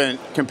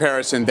relevant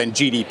comparison than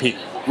GDP,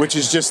 which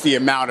is just the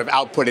amount of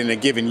output in a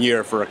given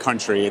year for a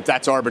country.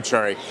 That's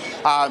arbitrary.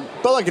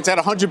 But look, it's at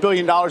 $100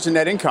 billion in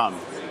net income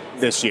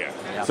this year.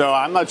 Yeah. So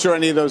I'm not sure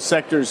any of those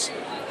sectors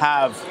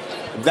have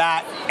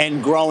that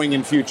and growing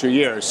in future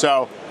years.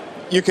 So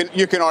you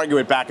can argue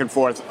it back and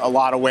forth a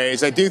lot of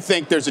ways. I do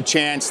think there's a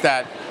chance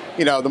that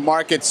the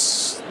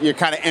market's, you're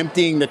kind of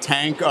emptying the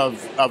tank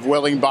of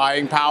willing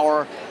buying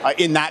power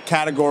in that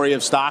category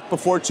of stock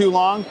before too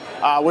long.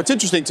 What's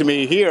interesting to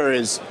me here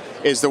is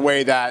the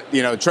way that,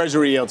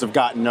 Treasury yields have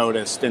gotten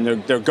noticed and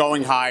they're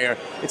going higher.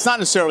 It's not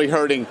necessarily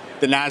hurting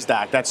the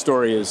NASDAQ. That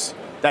story is,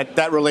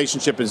 that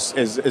relationship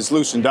is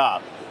loosened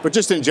up. but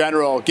just in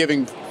general,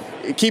 keeping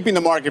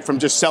the market from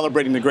just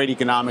celebrating the great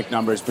economic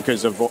numbers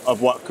because of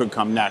what could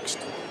come next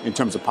in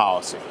terms of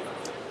policy.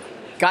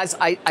 Guys,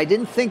 I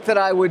didn't think that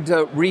I would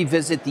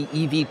revisit the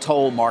EV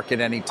toll market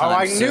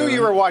anytime soon. I knew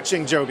you were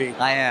watching, Joby.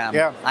 I am.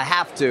 Yeah. I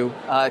have to,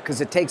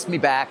 because it takes me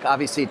back.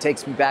 Obviously, it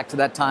takes me back to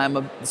that time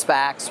of the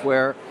SPACs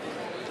where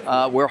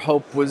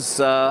hope was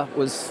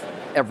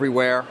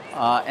everywhere,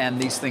 and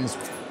these things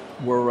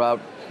were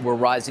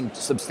rising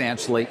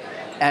substantially,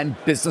 and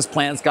business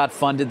plans got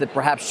funded that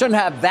perhaps shouldn't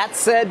have. That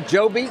said,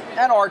 Joby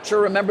and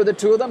Archer, remember the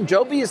two of them?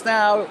 Joby is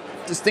now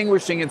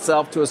distinguishing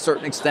itself to a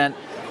certain extent.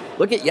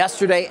 Look at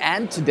yesterday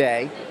and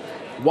today.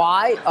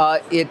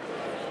 Why?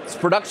 Its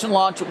production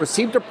launch, it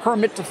received a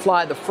permit to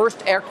fly the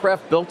first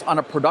aircraft built on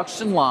a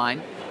production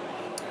line.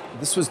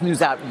 This was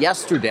news out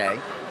yesterday.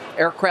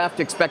 Aircraft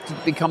expected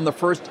to become the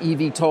first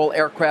eVTOL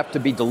aircraft to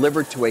be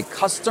delivered to a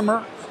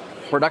customer.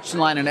 Production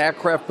line and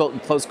aircraft built in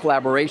close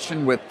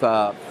collaboration with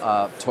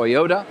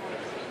Toyota.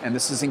 And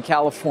this is in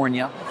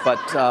California,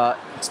 but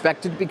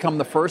expected to become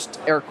the first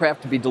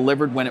aircraft to be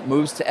delivered when it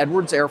moves to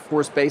Edwards Air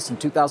Force Base in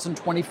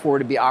 2024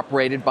 to be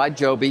operated by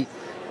Joby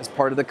as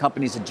part of the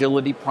company's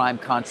Agility Prime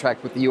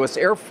contract with the U.S.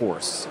 Air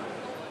Force.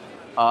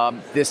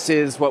 This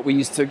is what we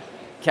used to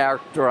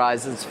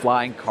characterize as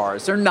flying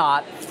cars. They're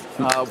not.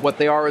 What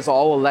they are is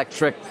all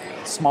electric,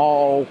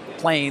 small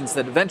planes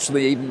that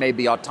eventually even may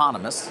be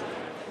autonomous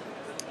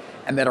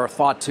and that are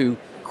thought to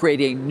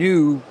create a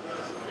new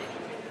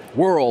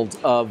world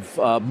of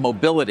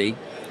mobility.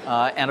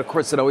 And of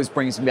course, it always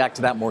brings me back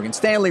to that Morgan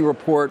Stanley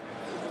report,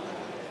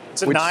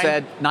 which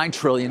said 9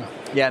 trillion.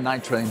 Yeah,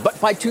 9 trillion. But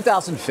by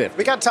 2050.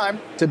 We got time.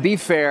 To be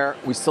fair,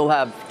 we still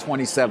have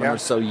 27 or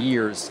so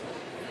years.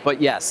 But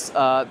yes,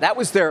 that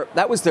was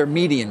their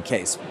median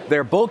case.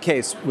 Their bull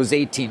case was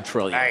 18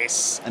 trillion.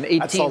 Nice.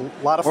 That's a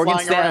lot of Morgan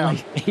flying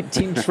Stanley,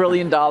 around. $18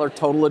 trillion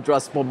total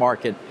addressable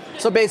market.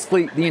 So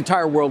basically, the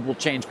entire world will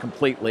change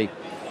completely.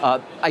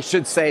 I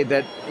should say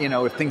that,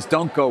 if things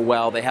don't go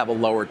well, they have a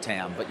lower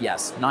TAM. But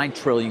yes, 9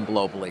 trillion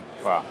globally.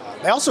 Wow.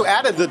 They also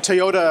added the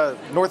Toyota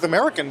North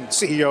American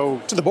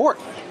CEO to the board.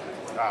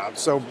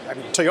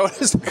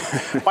 Toyota's,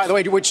 by the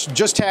way, which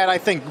just had, I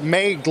think,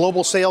 May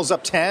global sales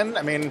up 10.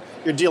 I mean,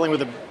 you're dealing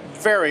with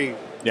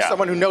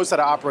someone who knows how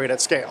to operate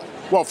at scale.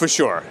 Well, for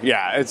sure.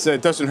 Yeah,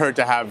 it doesn't hurt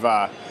to have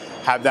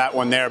that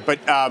one there. But,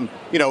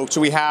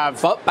 so we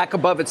have... Back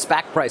above its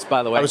SPAC price,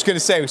 by the way. I was going to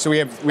say, so we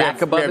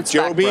have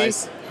Joby,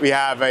 we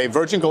have a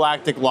Virgin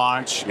Galactic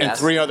launch, and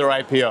 3 other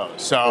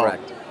IPOs. So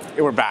correct.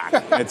 We're back.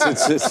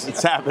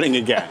 It's happening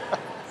again.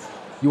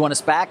 You want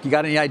a SPAC? You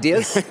got any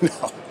ideas?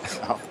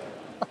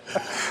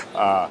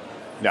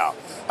 No.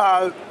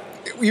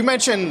 You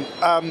mentioned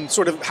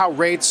sort of how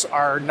rates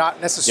are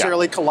not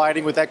necessarily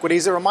colliding with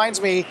equities. It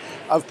reminds me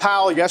of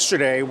Powell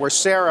yesterday, where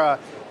Sarah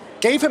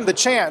gave him the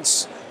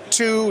chance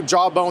to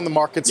jawbone the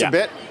markets a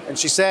bit, and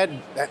she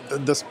said that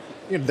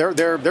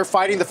they're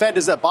fighting the Fed.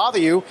 Does that bother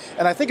you?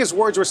 And I think his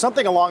words were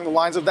something along the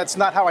lines of, "That's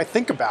not how I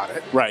think about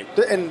it." Right.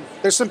 And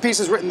there's some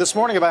pieces written this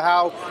morning about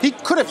how he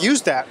could have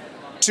used that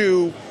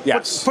to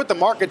put the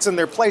markets in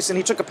their place, and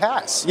he took a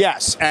pass.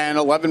 Yes, and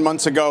 11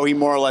 months ago, he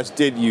more or less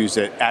did use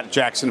it at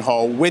Jackson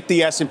Hole, with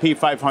the S&P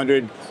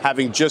 500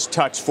 having just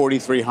touched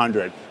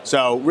 4,300.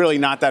 So really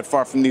not that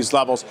far from these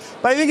levels.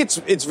 But I think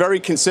it's very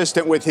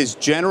consistent with his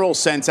general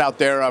sense out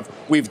there of,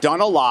 we've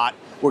done a lot.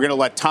 We're going to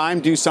let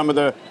time do some of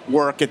the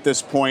work at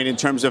this point in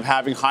terms of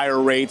having higher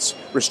rates,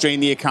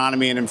 restrain the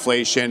economy and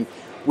inflation.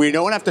 We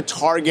don't have to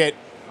target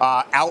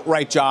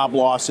outright job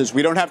losses.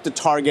 We don't have to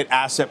target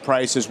asset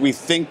prices. We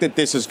think that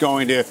this is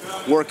going to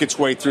work its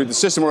way through the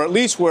system, or at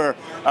least we're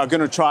going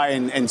to try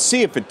and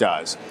see if it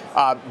does.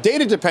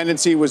 Data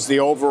dependency was the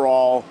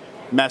overall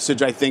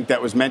message, I think,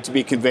 that was meant to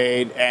be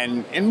conveyed,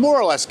 and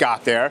more or less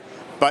got there.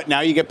 But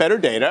now you get better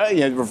data.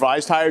 You have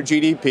revised higher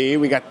GDP.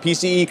 We got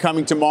PCE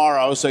coming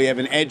tomorrow, so you have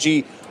an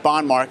edgy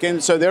bond market.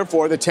 And so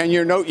therefore, the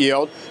 10-year note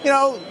yield,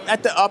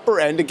 at the upper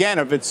end, again,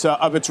 of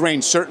its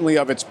range, certainly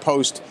of its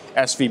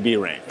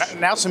post-SVB range.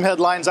 Now some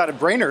headlines out of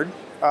Brainerd,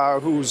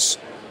 who's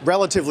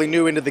relatively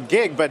new into the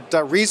gig, but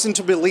reason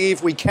to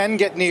believe we can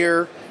get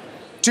near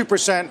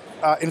 2%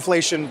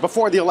 inflation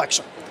before the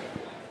election.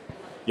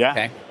 Yeah.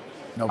 Okay.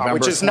 November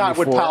which is 24. not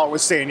what Powell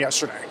was saying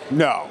yesterday.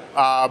 No,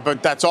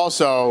 but that's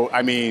also,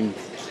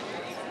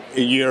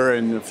 a year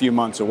and a few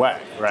months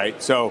away,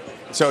 right? So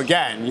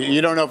again,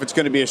 you don't know if it's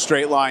going to be a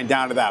straight line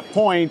down to that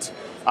point.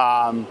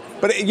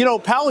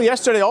 But Powell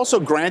yesterday also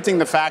granting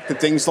the fact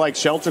that things like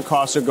shelter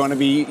costs are going to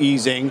be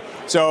easing.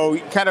 So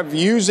kind of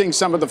using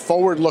some of the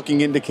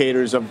forward-looking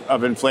indicators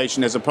of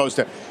inflation, as opposed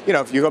to,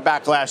 if you go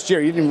back last year,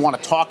 you didn't even want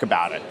to talk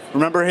about it.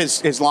 Remember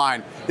his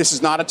line, this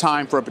is not a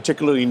time for a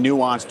particularly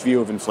nuanced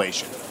view of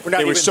inflation. We're not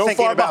they were even so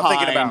thinking far about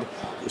behind,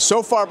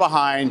 so far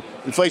behind,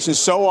 inflation's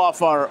so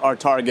off our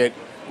target.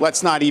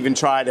 Let's not even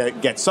try to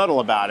get subtle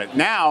about it.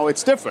 Now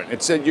it's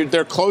different.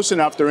 They're close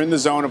enough. They're in the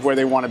zone of where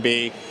they want to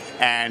be,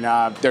 and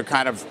they're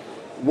kind of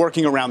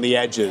working around the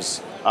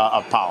edges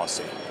of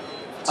policy.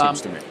 It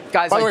seems to me.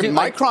 Guys, by the way,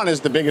 Micron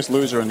is the biggest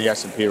loser in the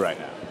S&P right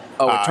now.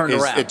 it turned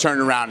around. It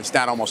turned around. It's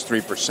down almost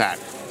 3%.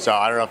 So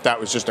I don't know if that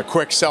was just a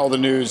quick sell the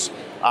news,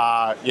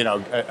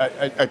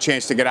 a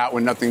chance to get out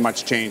when nothing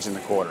much changed in the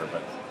quarter.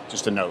 But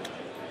just a note.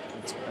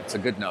 It's a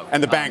good note.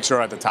 And the banks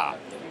are at the top.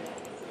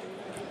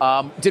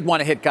 Did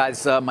want to hit,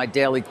 guys, my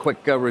daily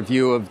quick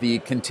review of the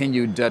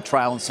continued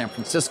trial in San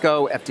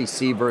Francisco,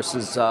 FTC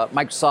versus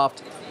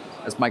Microsoft,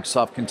 as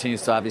Microsoft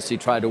continues to obviously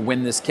try to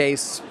win this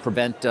case,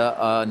 prevent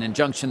an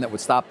injunction that would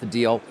stop the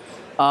deal.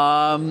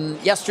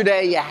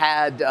 Yesterday, you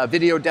had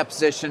video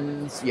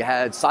depositions. You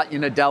had Satya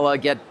Nadella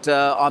get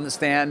on the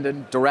stand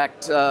and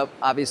direct,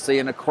 obviously,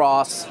 in a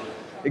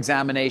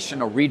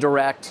cross-examination, a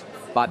redirect.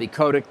 Bobby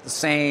Kotick, the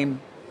same.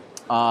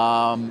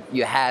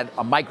 You had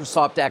a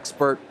Microsoft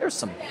expert. There's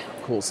some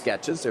cool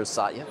sketches. There's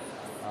Satya,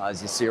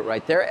 as you see it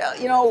right there.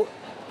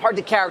 Hard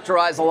to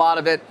characterize a lot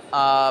of it,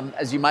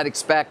 as you might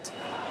expect.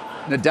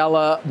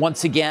 Nadella,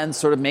 once again,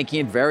 sort of making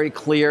it very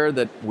clear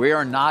that we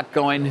are not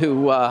going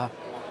to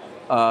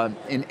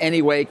in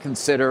any way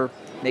consider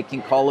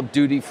making Call of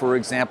Duty, for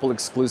example,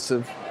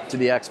 exclusive to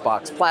the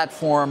Xbox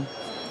platform.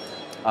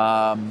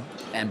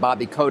 And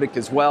Bobby Kotick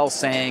as well,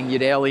 saying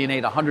you'd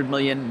alienate 100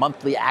 million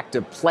monthly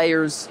active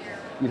players.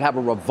 You'd have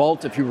a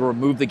revolt if you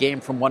remove the game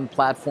from one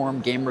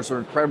platform. Gamers are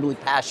incredibly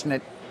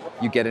passionate.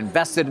 You get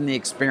invested in the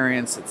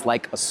experience. It's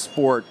like a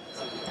sport.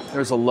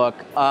 There's a look.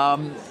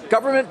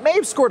 Government may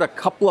have scored a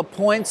couple of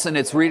points in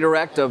its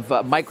redirect of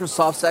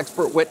Microsoft's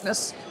expert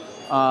witness.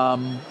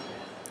 And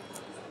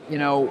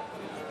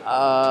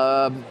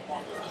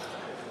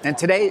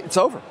today it's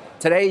over.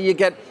 Today you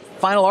get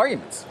final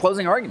arguments,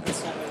 closing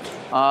arguments.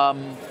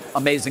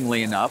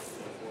 Amazingly enough.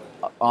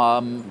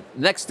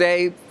 Next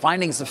day,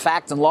 findings of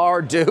fact and law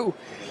are due.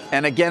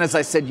 And again, as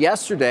I said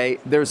yesterday,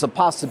 there's a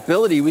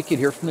possibility we could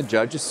hear from the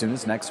judge as soon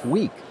as next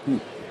week.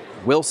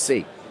 We'll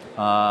see.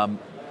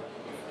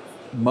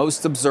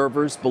 Most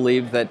observers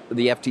believe that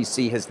the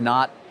FTC has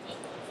not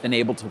been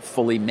able to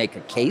fully make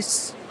a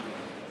case.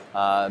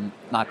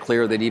 Not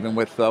clear that even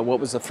with what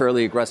was a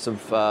fairly aggressive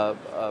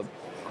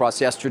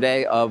cross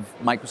yesterday of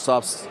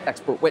Microsoft's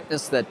expert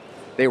witness that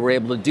they were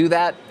able to do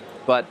that.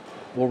 But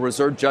we'll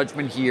reserve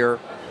judgment here,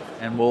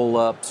 and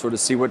we'll sort of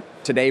see what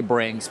today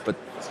brings. But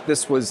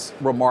this was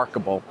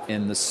remarkable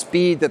in the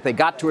speed that they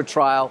got to a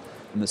trial,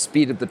 and the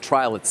speed of the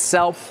trial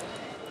itself,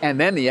 and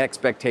then the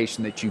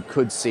expectation that you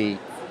could see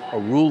a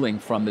ruling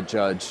from the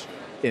judge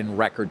in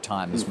record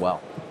time as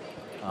well.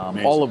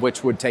 All of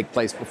which would take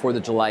place before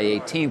the July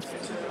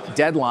 18th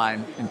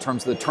deadline in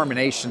terms of the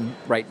termination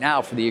right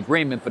now for the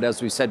agreement. But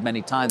as we said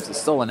many times, it's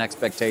still an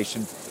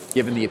expectation,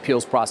 given the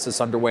appeals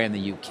process underway in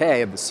the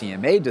UK of the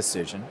CMA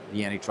decision,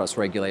 the antitrust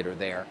regulator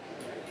there,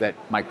 that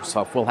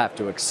Microsoft will have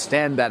to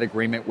extend that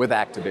agreement with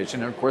Activision.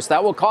 And of course,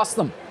 that will cost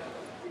them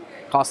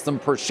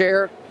per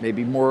share,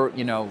 maybe more,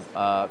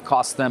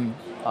 cost them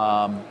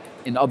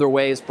in other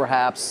ways,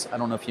 perhaps. I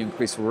don't know if you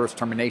increase the reverse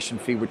termination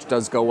fee, which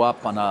does go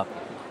up on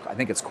I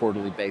think it's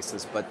quarterly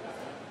basis, but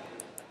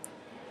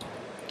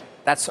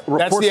that's a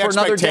report for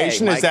another day. That's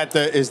the expectation,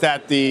 is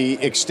that the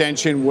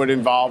extension would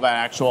involve an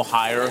actual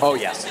higher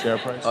share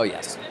price? Oh,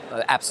 yes.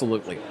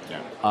 Absolutely.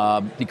 Yeah.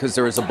 Because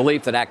there is a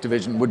belief that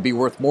Activision would be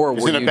worth more.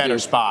 It's in a better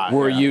spot.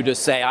 Were you to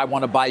say, I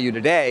want to buy you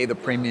today, the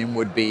premium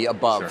would be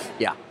above. Sure.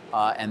 Yeah.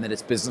 And that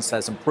its business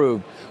has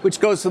improved, which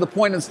goes to the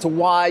point as to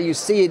why you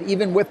see it,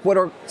 even with what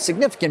are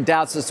significant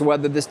doubts as to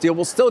whether this deal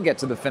will still get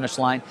to the finish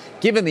line,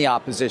 given the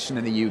opposition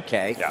in the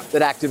UK,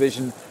 that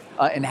Activision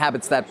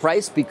inhabits that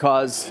price,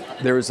 because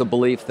there is a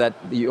belief that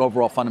the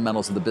overall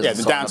fundamentals of the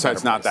business the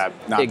downside's not that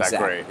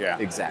great. Yeah,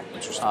 exactly.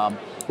 Interesting.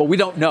 But we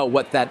don't know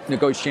what that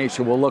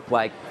negotiation will look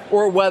like,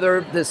 or whether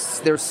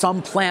there's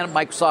some plan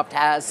Microsoft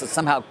has to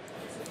somehow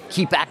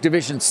keep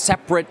Activision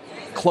separate,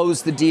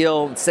 close the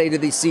deal, and say to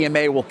the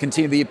CMA, we'll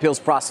continue the appeals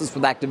process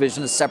with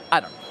Activision as separate. I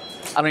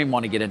don't even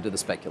want to get into the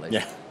speculation.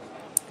 Yeah,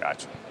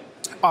 gotcha.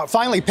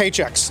 Finally,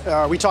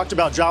 paychecks. We talked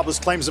about jobless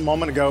claims a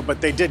moment ago,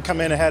 but they did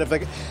come in ahead of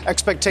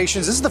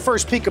expectations. This is the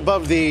first peak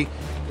above the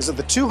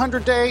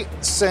 200-day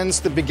since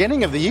the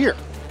beginning of the year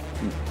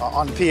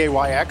on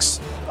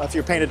PAYX. If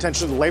you're paying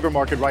attention to the labor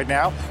market right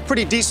now,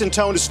 pretty decent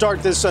tone to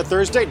start this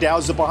Thursday.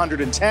 Dow's up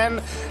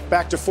 110,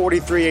 back to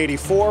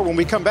 43.84. When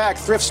we come back,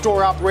 thrift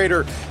store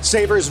operator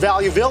Savers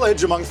Value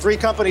Village among three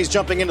companies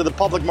jumping into the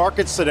public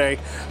markets today.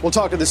 We'll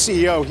talk to the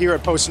CEO here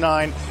at Post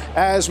 9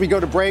 as we go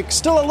to break.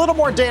 Still a little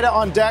more data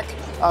on deck,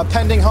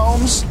 pending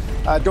homes.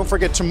 Don't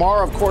forget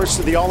tomorrow, of course,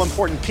 the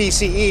all-important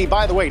PCE.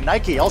 By the way,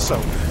 Nike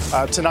also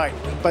tonight,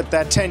 but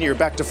that 10-year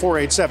back to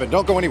 487.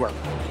 Don't go anywhere.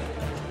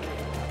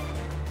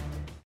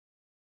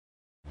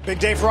 Big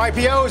day for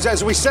IPOs.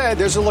 As we said,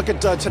 there's a look at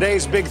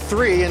today's big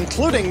three,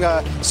 including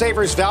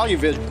Savers Value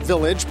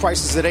Village,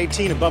 prices at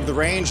 18 above the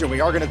range. And we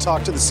are going to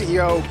talk to the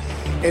CEO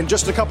in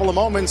just a couple of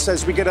moments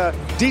as we get a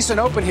decent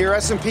open here.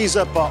 S&P's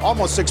up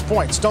almost 6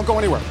 points. Don't go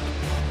anywhere.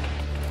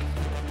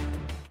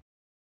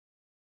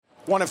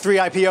 One of 3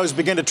 IPOs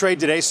begin to trade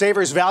today.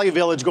 Savers Value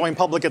Village going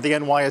public at the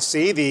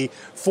NYSE. The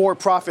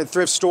for-profit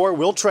thrift store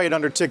will trade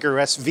under ticker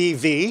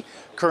SVV,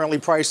 currently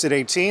priced at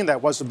 18.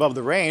 That was above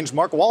the range.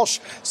 Mark Walsh,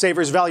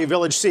 Savers Value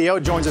Village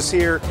CEO, joins us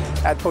here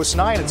at Post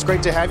 9. It's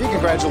great to have you.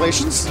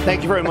 Congratulations.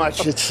 Thank you very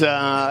much. It's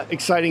an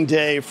exciting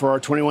day for our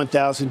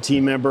 21,000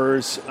 team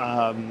members.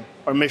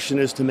 Our mission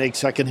is to make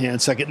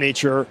secondhand second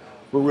nature.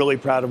 We're really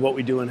proud of what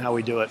we do and how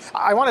we do it.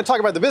 I want to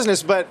talk about the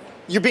business, but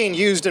you're being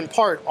used in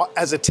part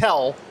as a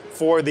tell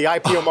for the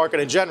IPO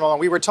market in general. And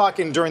we were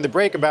talking during the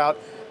break about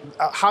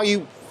how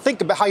you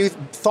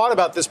thought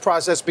about this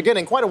process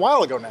beginning quite a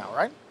while ago now,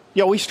 right?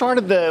 Yeah, we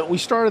started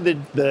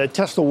the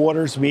Tesla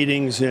Waters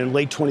meetings in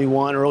late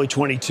 21, early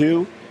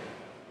 22.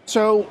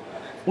 So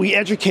we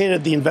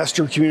educated the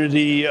investor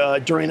community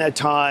during that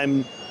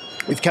time.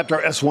 We've kept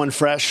our S1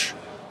 fresh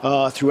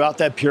throughout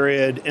that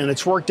period, and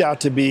it's worked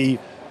out to be,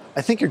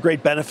 I think, a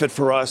great benefit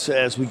for us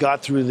as we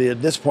got through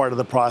this part of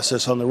the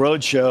process on the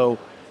roadshow.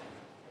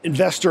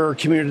 Investor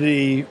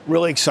community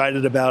really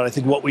excited about, I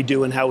think, what we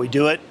do and how we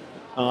do it.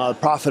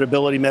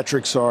 Profitability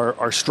metrics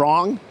are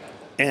strong,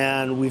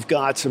 and we've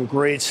got some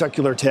great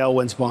secular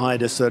tailwinds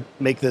behind us that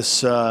make this,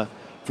 from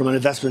an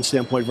investment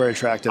standpoint, very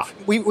attractive.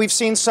 We've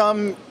seen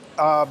some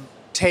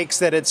takes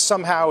that it's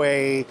somehow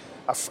a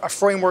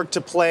framework to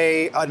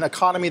play an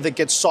economy that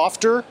gets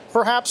softer,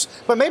 perhaps,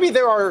 but maybe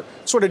there are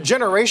sort of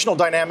generational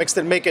dynamics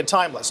that make it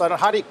timeless.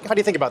 How do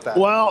you think about that?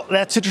 Well,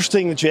 that's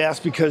interesting that you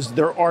ask, because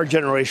there are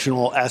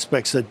generational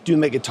aspects that do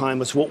make it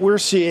timeless. What we're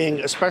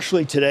seeing,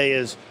 especially today,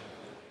 is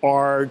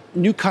our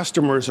new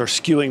customers are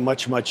skewing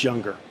much, much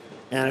younger.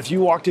 And if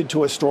you walked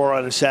into a store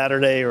on a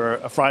Saturday or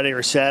a Friday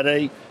or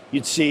Saturday,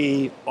 you'd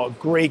see a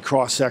great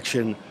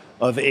cross-section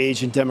of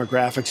age and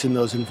demographics in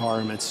those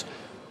environments.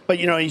 But,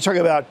 you talk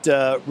about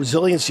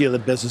resiliency of the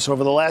business.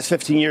 Over the last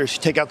 15 years,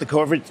 you take out the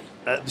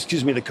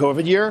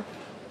COVID year,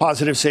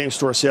 positive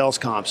same-store sales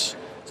comps.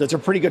 So it's a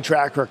pretty good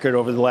track record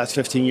over the last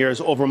 15 years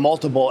over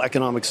multiple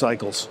economic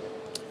cycles.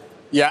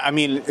 Yeah, I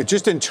mean,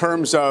 just in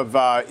terms of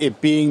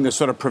it being the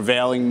sort of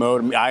prevailing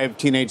mode, I have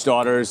teenage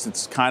daughters.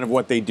 It's kind of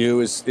what they do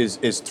is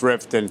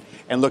thrift and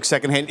look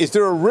secondhand. Is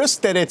there a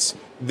risk that it's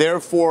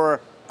therefore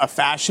a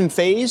fashion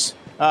phase?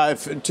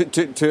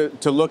 To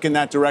look in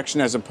that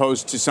direction as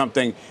opposed to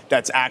something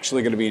that's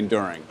actually going to be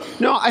enduring?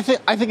 No, I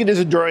think it is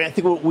enduring. I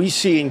think what we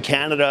see in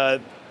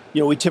Canada,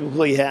 we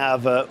typically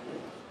have,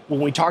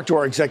 when we talk to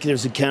our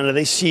executives in Canada,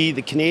 they see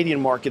the Canadian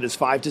market as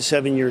 5 to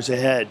 7 years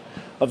ahead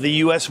of the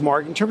U.S.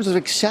 market in terms of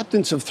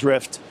acceptance of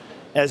thrift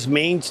as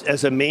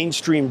a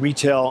mainstream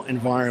retail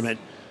environment.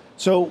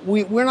 So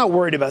we're not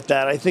worried about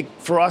that. I think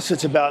for us,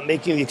 it's about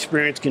making the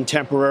experience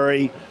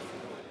contemporary.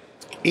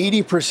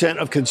 80%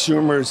 of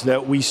consumers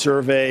that we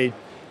surveyed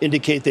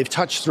indicate they've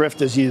touched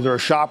thrift as either a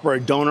shopper, a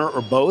donor,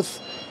 or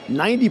both.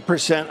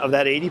 90% of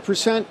that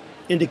 80%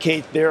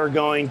 indicate they're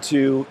going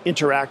to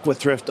interact with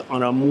thrift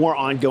on a more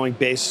ongoing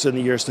basis in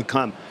the years to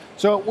come.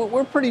 So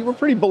we're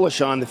pretty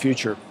bullish on the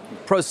future.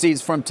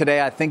 Proceeds from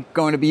today, I think,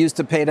 going to be used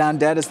to pay down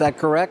debt. Is that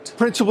correct?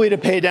 Principally to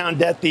pay down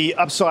debt. The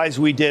upsize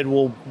we did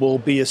will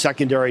be a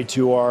secondary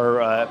to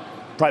our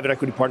private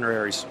equity partner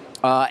Ares.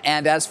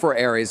 And as for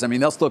Ares, I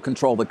mean, they'll still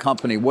control the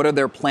company. What are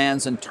their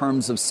plans in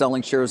terms of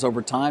selling shares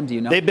over time? Do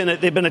you know? They've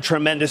been a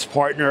tremendous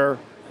partner.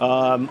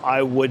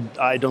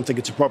 I don't think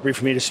it's appropriate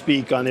for me to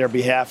speak on their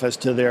behalf as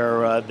to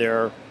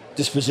their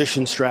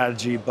disposition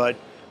strategy, but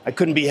I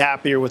couldn't be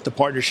happier with the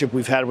partnership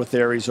we've had with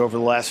Ares over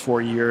the last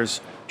 4 years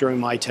during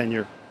my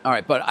tenure. All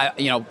right, but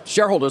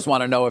shareholders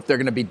want to know if they're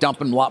going to be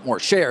dumping a lot more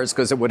shares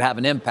because it would have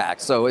an impact.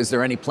 So is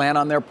there any plan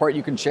on their part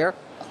you can share?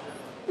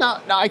 No,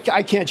 I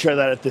can't share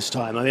that at this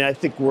time. I mean, I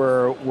think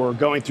we're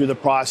going through the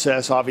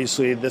process.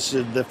 Obviously, this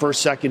is the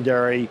first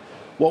secondary.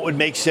 What would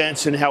make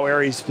sense and how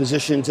Ares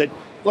positions it.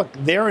 Look,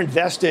 they're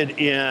invested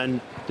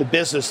in the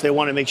business. They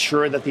want to make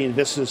sure that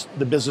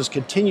the business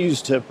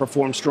continues to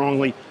perform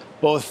strongly,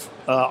 both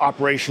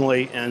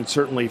operationally and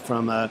certainly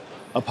from a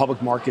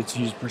public markets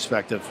view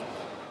perspective.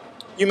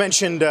 You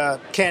mentioned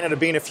Canada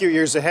being a few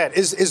years ahead.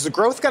 Is the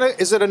growth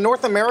is it a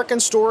North American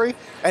story?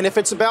 And if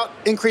it's about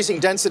increasing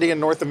density in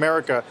North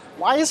America,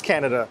 why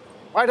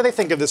do they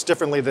think of this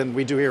differently than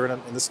we do here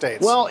in the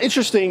States? Well,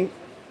 interesting.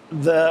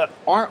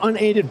 Our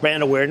unaided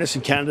brand awareness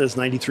in Canada is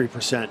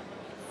 93%.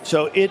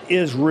 So it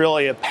is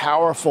really a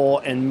powerful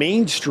and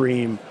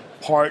mainstream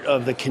part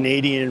of the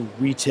Canadian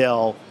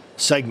retail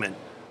segment.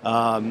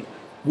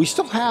 We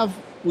still have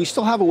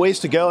a ways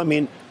to go. I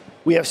mean,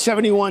 we have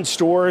 71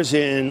 stores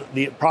in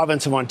the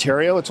province of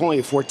Ontario. It's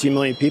only 14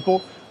 million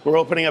people. We're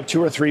opening up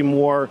 2 or 3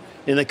 more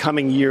in the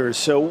coming years.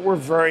 So we're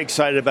very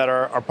excited about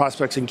our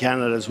prospects in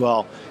Canada as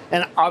well.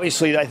 And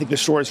obviously, I think the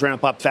stores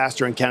ramp up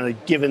faster in Canada,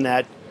 given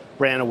that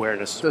brand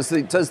awareness. Does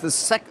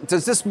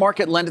this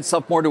market lend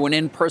itself more to an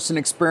in-person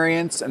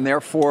experience, and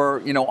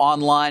therefore,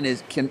 online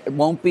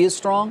won't be as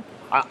strong?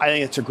 I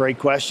think it's a great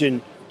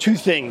question. 2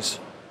 things.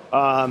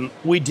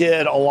 We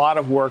did a lot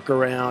of work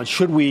around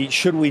should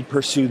we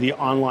pursue the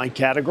online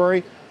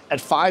category at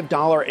 $5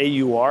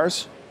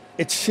 AURs.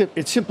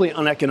 It's simply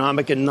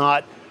uneconomic and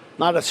not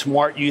a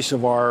smart use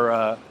of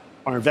our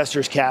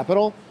investors'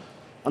 capital.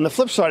 On the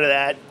flip side of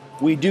that,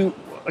 we do,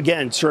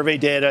 again, survey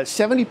data,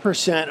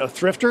 70% of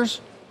thrifters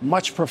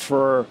much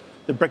prefer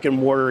the brick and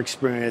mortar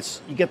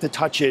experience. You get to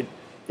touch it.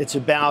 It's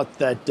about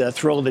that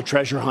thrill of the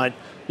treasure hunt.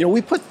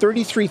 We put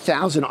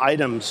 33,000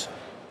 items,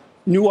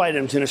 new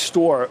items in a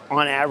store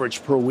on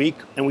average per week,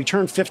 and we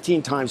turn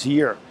 15 times a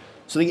year.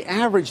 So the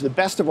average, the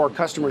best of our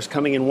customers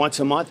coming in once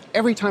a month,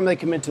 every time they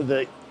come into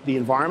the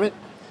environment,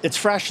 it's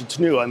fresh, it's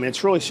new. I mean,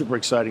 it's really super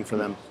exciting for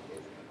them.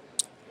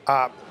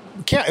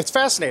 It's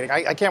fascinating.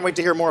 I can't wait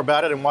to hear more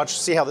about it and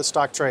see how this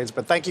stock trades.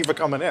 But thank you for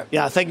coming in.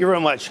 Yeah, thank you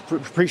very much.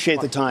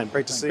 Appreciate the time.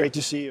 Great to see you. Great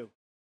to see you.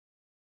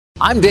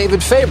 I'm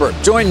David Faber.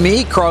 Join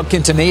me, Carl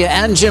Quintanilla,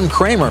 and Jim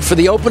Cramer for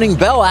the opening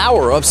bell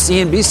hour of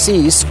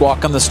CNBC's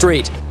Squawk on the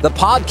Street, the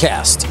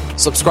podcast.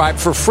 Subscribe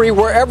for free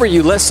wherever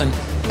you listen.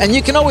 And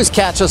you can always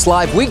catch us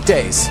live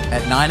weekdays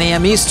at 9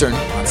 a.m. Eastern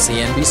on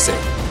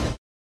CNBC.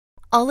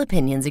 All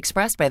opinions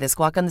expressed by the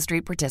Squawk on the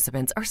Street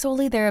participants are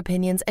solely their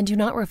opinions and do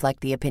not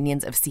reflect the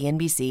opinions of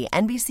CNBC,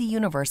 NBC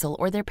Universal,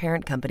 or their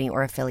parent company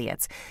or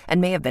affiliates, and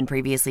may have been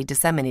previously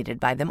disseminated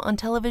by them on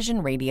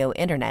television, radio,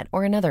 internet,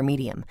 or another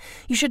medium.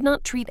 You should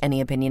not treat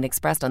any opinion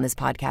expressed on this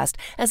podcast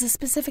as a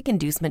specific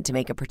inducement to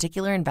make a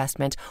particular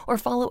investment or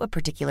follow a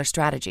particular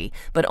strategy,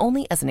 but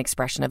only as an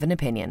expression of an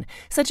opinion.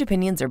 Such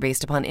opinions are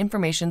based upon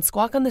information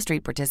Squawk on the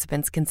Street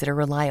participants consider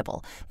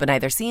reliable, but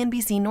neither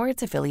CNBC nor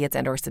its affiliates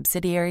and or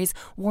subsidiaries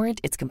warrant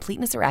its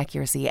completeness or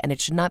accuracy, and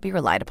it should not be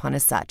relied upon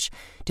as such.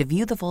 To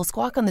view the full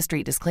Squawk on the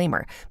Street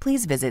disclaimer,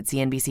 please visit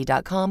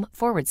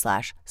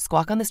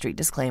cnbc.com/Squawk on the Street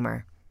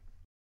disclaimer.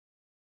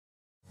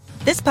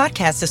 This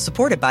podcast is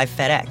supported by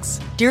FedEx.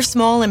 Dear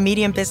small and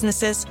medium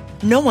businesses,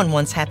 no one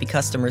wants happy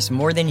customers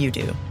more than you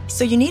do.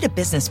 So you need a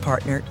business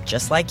partner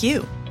just like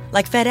you.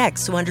 Like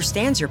FedEx, who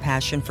understands your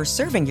passion for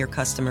serving your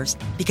customers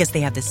because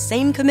they have the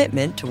same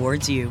commitment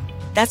towards you.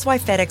 That's why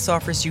FedEx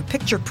offers you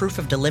picture proof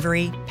of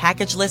delivery,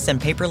 packageless and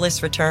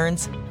paperless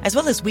returns, as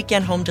well as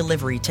weekend home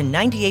delivery to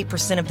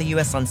 98% of the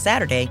U.S. on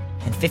Saturday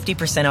and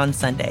 50% on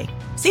Sunday.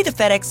 See the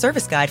FedEx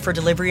service guide for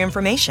delivery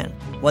information.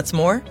 What's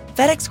more,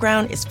 FedEx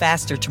Ground is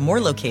faster to more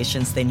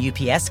locations than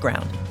UPS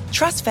Ground.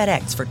 Trust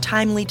FedEx for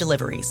timely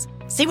deliveries.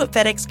 See what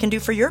FedEx can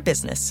do for your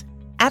business.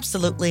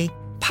 Absolutely,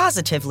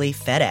 positively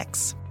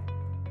FedEx.